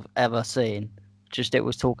titles I've ever seen. just it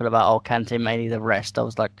was talking about Kante may need the rest. I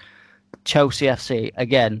was like, Chelsea FC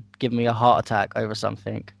again, give me a heart attack over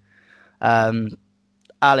something.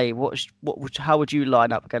 Ali, how would you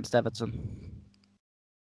line up against Everton?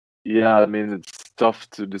 Yeah, I mean, it's tough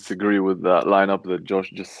to disagree with that lineup that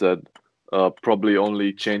Josh just said. Probably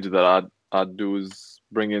only change that I'd do is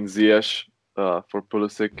bring in Ziyech for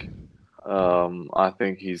Pulisic. I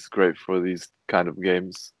think he's great for these kind of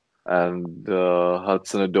games. And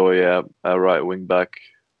Hudson-Odoi, a right wing back.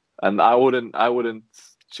 And I wouldn't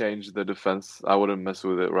change the defense. I wouldn't mess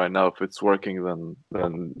with it right now. If it's working,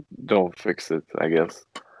 then don't fix it, I guess.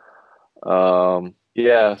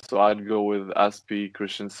 Yeah, so I'd go with Aspi,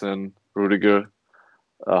 Christensen, Rudiger,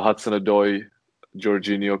 Hudson-Odoi,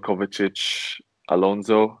 Jorginho, Kovacic,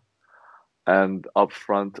 Alonso, and up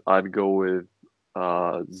front I'd go with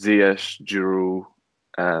Ziyech, Giroud,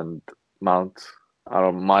 and Mount. I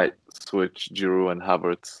might switch Giroud and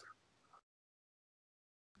Havertz.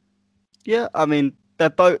 Yeah, I mean I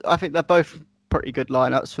think they're both pretty good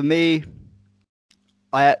lineups. For me,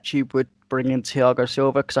 I actually would bring in Thiago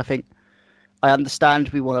Silva because I understand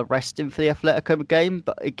we want to rest him for the Atletico game,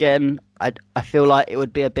 but again, I feel like it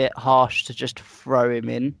would be a bit harsh to just throw him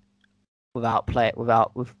in with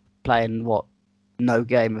playing no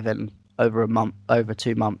game within over a month,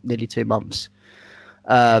 nearly 2 months.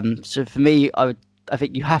 So for me, I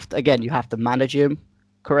think you have to manage him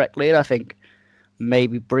correctly, and I think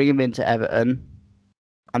maybe bring him into Everton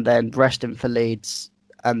and then rest him for Leeds,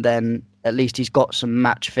 and then at least he's got some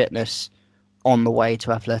match fitness on the way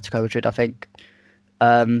to Atletico Madrid. I think,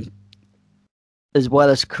 as well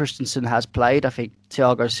as Christensen has played, I think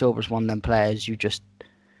Thiago Silva's one of them players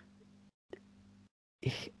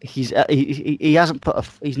he's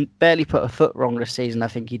barely put a foot wrong this season. I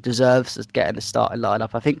think he deserves to get in the starting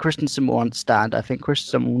lineup. I think Christensen will understand. I think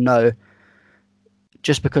Christensen will know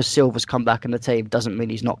just because Silva's come back in the team doesn't mean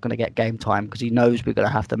he's not going to get game time, because he knows we're going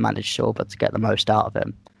to have to manage Silva to get the most out of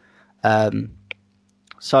him.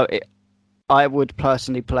 I would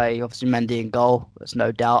personally play, obviously, Mendy in goal. There's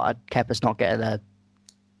no doubt. Kepa's not getting a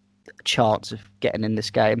chance of getting in this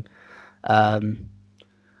game. And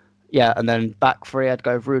then back three, I'd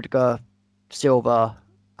go Rudiger, Silva,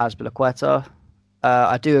 Azpilicueta.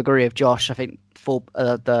 I do agree with Josh. I think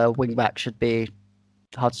the wing back should be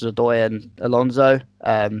Hudson-Odoi and Alonso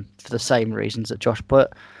for the same reasons that Josh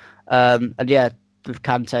put. With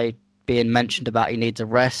Kante being mentioned about he needs a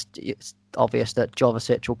rest, it's obvious that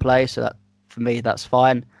Jovicic will play, so that for me that's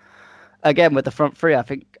fine. Again, with the front three, I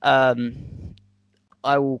think I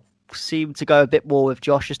will seem to go a bit more with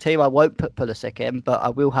Josh's team. I won't put Pulisic in, but I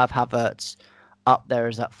will have Havertz up there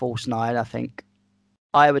as that false nine. I think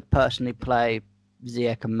I would personally play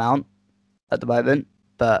Ziyech and Mount at the moment,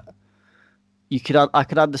 but I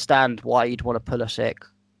could understand why you'd want a Pulisic,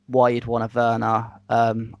 why you'd want a Werner.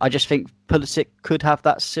 I just think Pulisic could have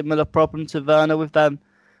that similar problem to Werner with them.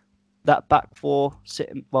 That back four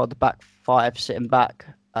the back five sitting back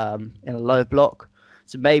in a low block.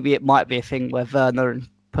 So maybe it might be a thing where Werner and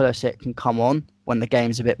Pulisic can come on when the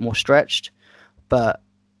game's a bit more stretched. But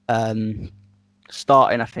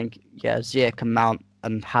starting, I think, Ziyech and Mount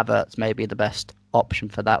and Havertz may be the best option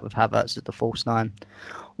for that, with Havertz as the false nine.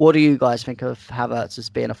 What do you guys think of Havertz as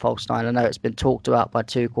being a false nine? I know it's been talked about by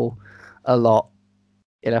Tuchel a lot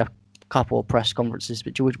in a couple of press conferences,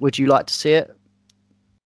 but would you like to see it?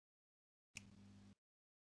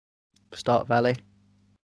 Start Valley.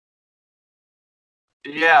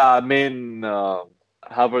 Yeah, I mean,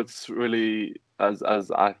 Havertz really,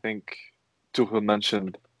 as I think Tuchel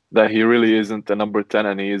mentioned, that he really isn't a number 10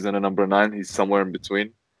 and he isn't a number 9. He's somewhere in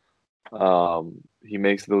between. He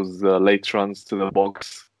makes those late runs to the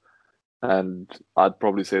box, and I'd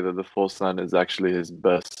probably say that the false 9 is actually his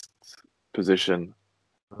best position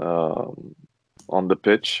on the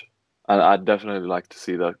pitch. And I'd definitely like to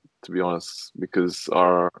see that, to be honest, because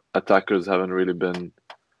our attackers haven't really been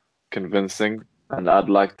convincing. And I'd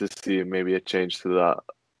like to see maybe a change to that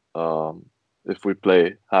if we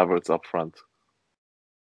play Havertz up front.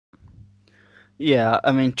 Yeah,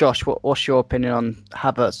 I mean, Josh, what's your opinion on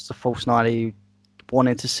Havertz as a false nine? Are you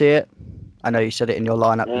wanting to see it? I know you said it in your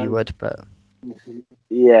lineup, you would, but...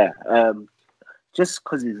 Yeah, just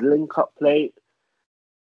because his link-up play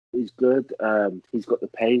is good. He's got the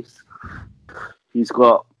pace. He's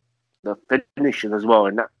got the finishing as well.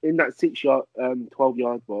 And in that 6-yard,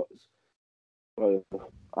 12-yard box, I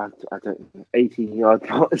don't 18-yard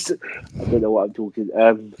box. I don't know what I'm talking.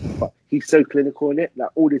 But he's so clinical in it. Like,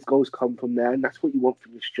 all his goals come from there, and that's what you want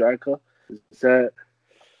from your striker. So,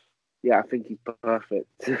 yeah, I think he's perfect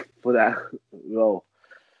for that role.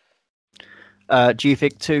 Do you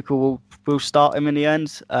think Tuchel will start him in the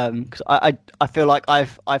end? Because I feel like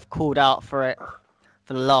I've called out for it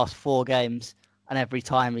for the last 4 games, and every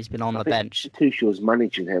time he's been on the bench. Tuchel's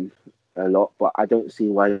managing him a lot, but I don't see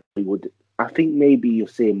why he would. I think maybe you'll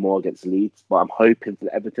see him more against Leeds, but I'm hoping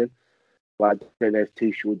for Everton. But I don't know if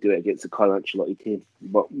Tuchel will do it against the Carlo Ancelotti team,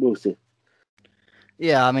 but we'll see.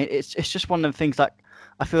 Yeah, I mean, it's just one of the things that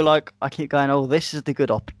I feel like I keep going, oh, this is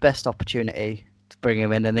the best opportunity to bring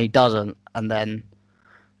him in, and he doesn't. And then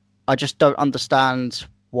I just don't understand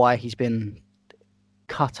why he's been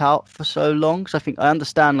cut out for so long. Because I think I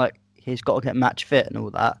understand, like, he's got to get match fit and all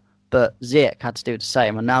that, but Ziyech had to do the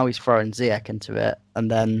same, and now he's throwing Ziyech into it, and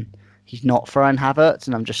then he's not throwing Havertz,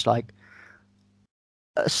 and I'm just like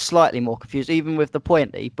slightly more confused. Even with the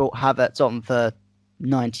point that he brought Havertz on for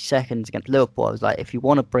 90 seconds against Liverpool, I was like, if you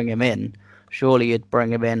want to bring him in, surely you'd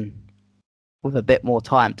bring him in with a bit more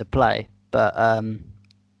time to play. But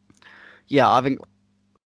yeah, I think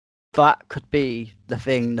that could be the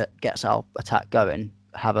thing that gets our attack going.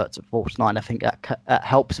 Havertz at false 9. I think that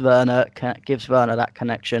helps Werner, gives Werner that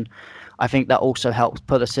connection. I think that also helps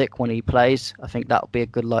Pulisic when he plays. I think that would be a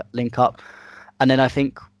good link up. And then I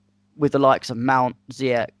think with the likes of Mount,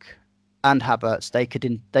 Ziyech, and Havertz,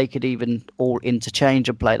 they could even all interchange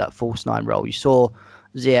and play that false 9 role. You saw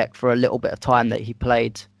Ziyech for a little bit of time that he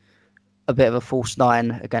played a bit of a false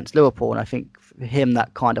 9 against Liverpool, and I think for him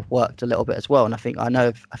that kind of worked a little bit as well. And I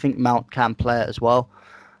think Mount can play it as well.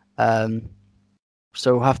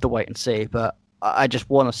 So we'll have to wait and see. But I just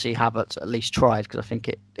want to see Havertz at least tried, because I think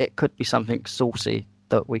it could be something saucy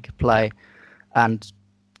that we could play, and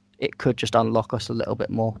it could just unlock us a little bit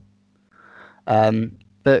more.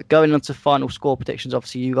 But going on to final score predictions,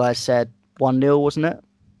 obviously you guys said 1-0, wasn't it?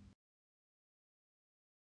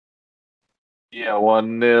 Yeah,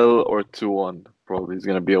 1-0 or 2-1. Probably it's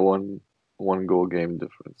going to be a one goal game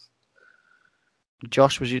difference.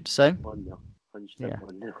 Josh, was you the same? 1-0. Yeah.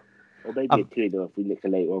 1-0. Or maybe a 2-0 if we nick a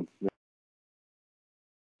late one.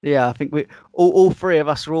 Yeah, I think we all 3 of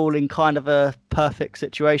us are all in kind of a perfect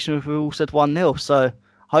situation if we all said 1-0. So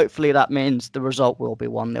hopefully that means the result will be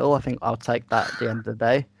 1-0. I think I'll take that at the end of the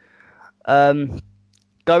day.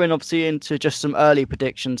 Going obviously into just some early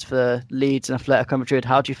predictions for Leeds and Atletico Madrid,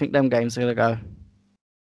 how do you think them games are going to go?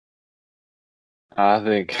 I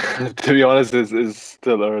think, to be honest, it's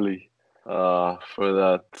still early for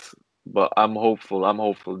that. But I'm hopeful.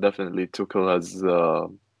 Definitely, Tuchel has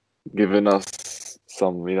given us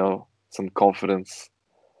some confidence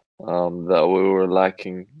that we were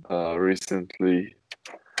lacking recently,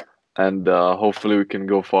 and hopefully we can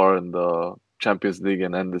go far in the Champions League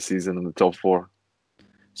and end the season in the top 4.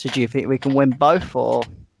 So do you think we can win both, or?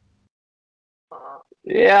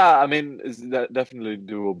 Yeah, I mean, it's definitely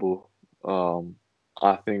doable.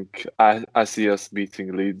 I think I see us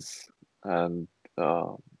beating Leeds, and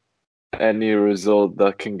any result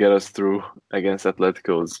that can get us through against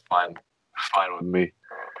Atletico is fine with me.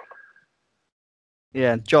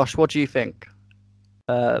 Yeah, Josh, what do you think?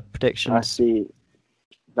 Predictions? I see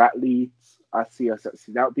that Leeds. I see us.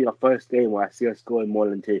 That would be our first game where I see us scoring more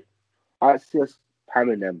than 2. I see us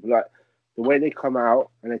hammering them. Like the way they come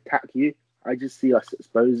out and attack you, I just see us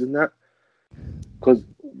exposing that. Because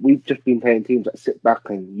we've just been playing teams that sit back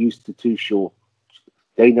and used to Tuchel.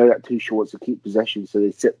 They know that Tuchel wants to keep possession, so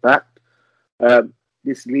they sit back.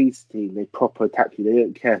 This Leeds team, they proper attack you. They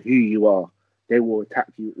don't care who you are. They will attack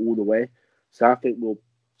you all the way. So I think we'll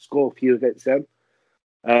score a few against them.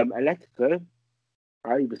 Atletico,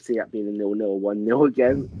 I even see that being a 0-0 or 1-0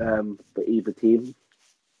 again for either team.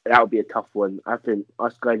 That would be a tough one. I think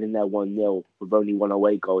us going in there 1-0 with only 1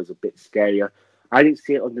 away goal is a bit scarier. I didn't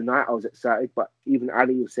see it on the night. I was excited, but even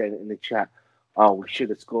Ali was saying it in the chat. Oh, we should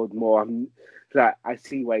have scored more. I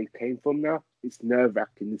see where he came from now. It's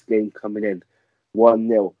nerve-wracking, this game coming in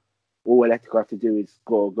 1-0. All Atletico have to do is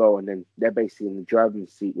score a goal, and then they're basically in the driving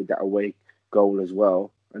seat with that away goal as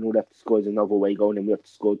well. And all they have to score is another away goal, and then we have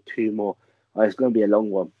to score 2 more. It's going to be a long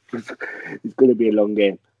one. It's going to be a long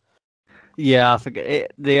game. Yeah, I think the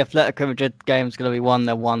Atletico Madrid game is going to be one of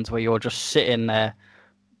the ones where you're just sitting there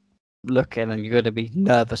looking, and you're going to be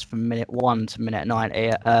nervous from minute 1 to minute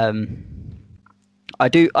 90.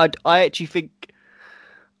 I actually think,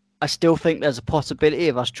 I still think there's a possibility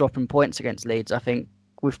of us dropping points against Leeds. I think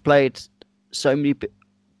we've played so many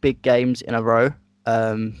big games in a row.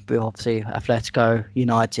 With obviously Atletico,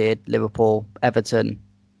 United, Liverpool, Everton,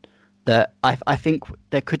 that I think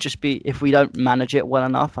there could just be, if we don't manage it well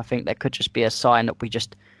enough, I think there could just be a sign that we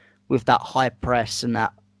just, with that high press and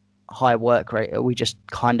that high work rate, we just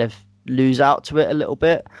kind of lose out to it a little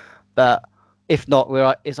bit. But if not,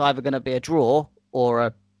 it's either going to be a draw or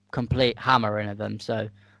a complete hammering of them. So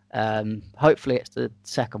Hopefully it's the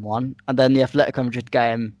second one. And then the Atletico Madrid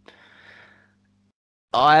game,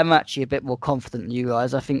 I am actually a bit more confident than you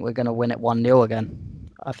guys. I think we're going to win it 1-0 again.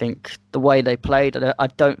 I think the way they played, I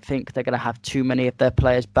don't think they're going to have too many of their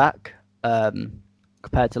players back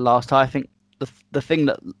compared to last time. I think the thing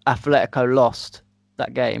that Atletico lost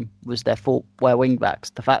that game was their fault where wing backs.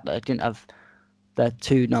 The fact that they didn't have their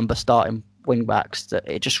 2 number starting wing backs, that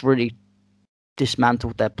it just really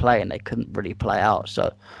dismantled their play and they couldn't really play out.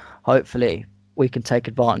 So hopefully we can take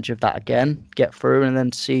advantage of that again, get through, and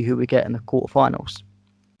then see who we get in the quarterfinals.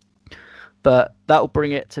 But that will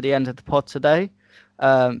bring it to the end of the pod today.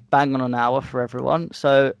 Bang on an hour for everyone.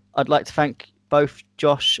 So I'd like to thank both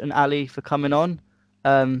Josh and Ali for coming on.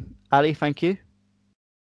 Ali, thank you.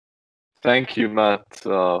 Thank you, Matt.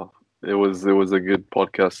 It was a good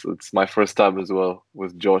podcast. It's my first time as well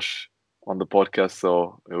with Josh on the podcast,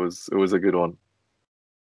 so it was a good one.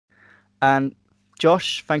 And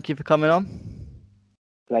Josh, thank you for coming on.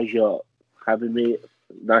 Pleasure having me.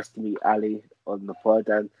 Nice to meet Ali on the pod,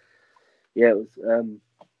 and yeah, it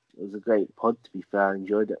was a great pod. To be fair, I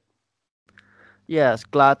enjoyed it. Yeah, it's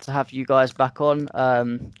glad to have you guys back on.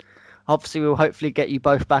 Obviously, we'll hopefully get you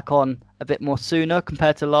both back on a bit more sooner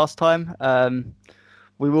compared to last time.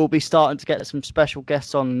 We will be starting to get some special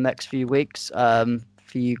guests on the next few weeks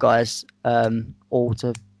for you guys all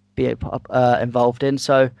to be involved in.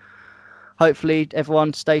 So hopefully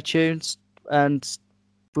everyone stay tuned and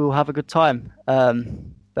we'll have a good time.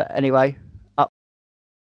 But anyway,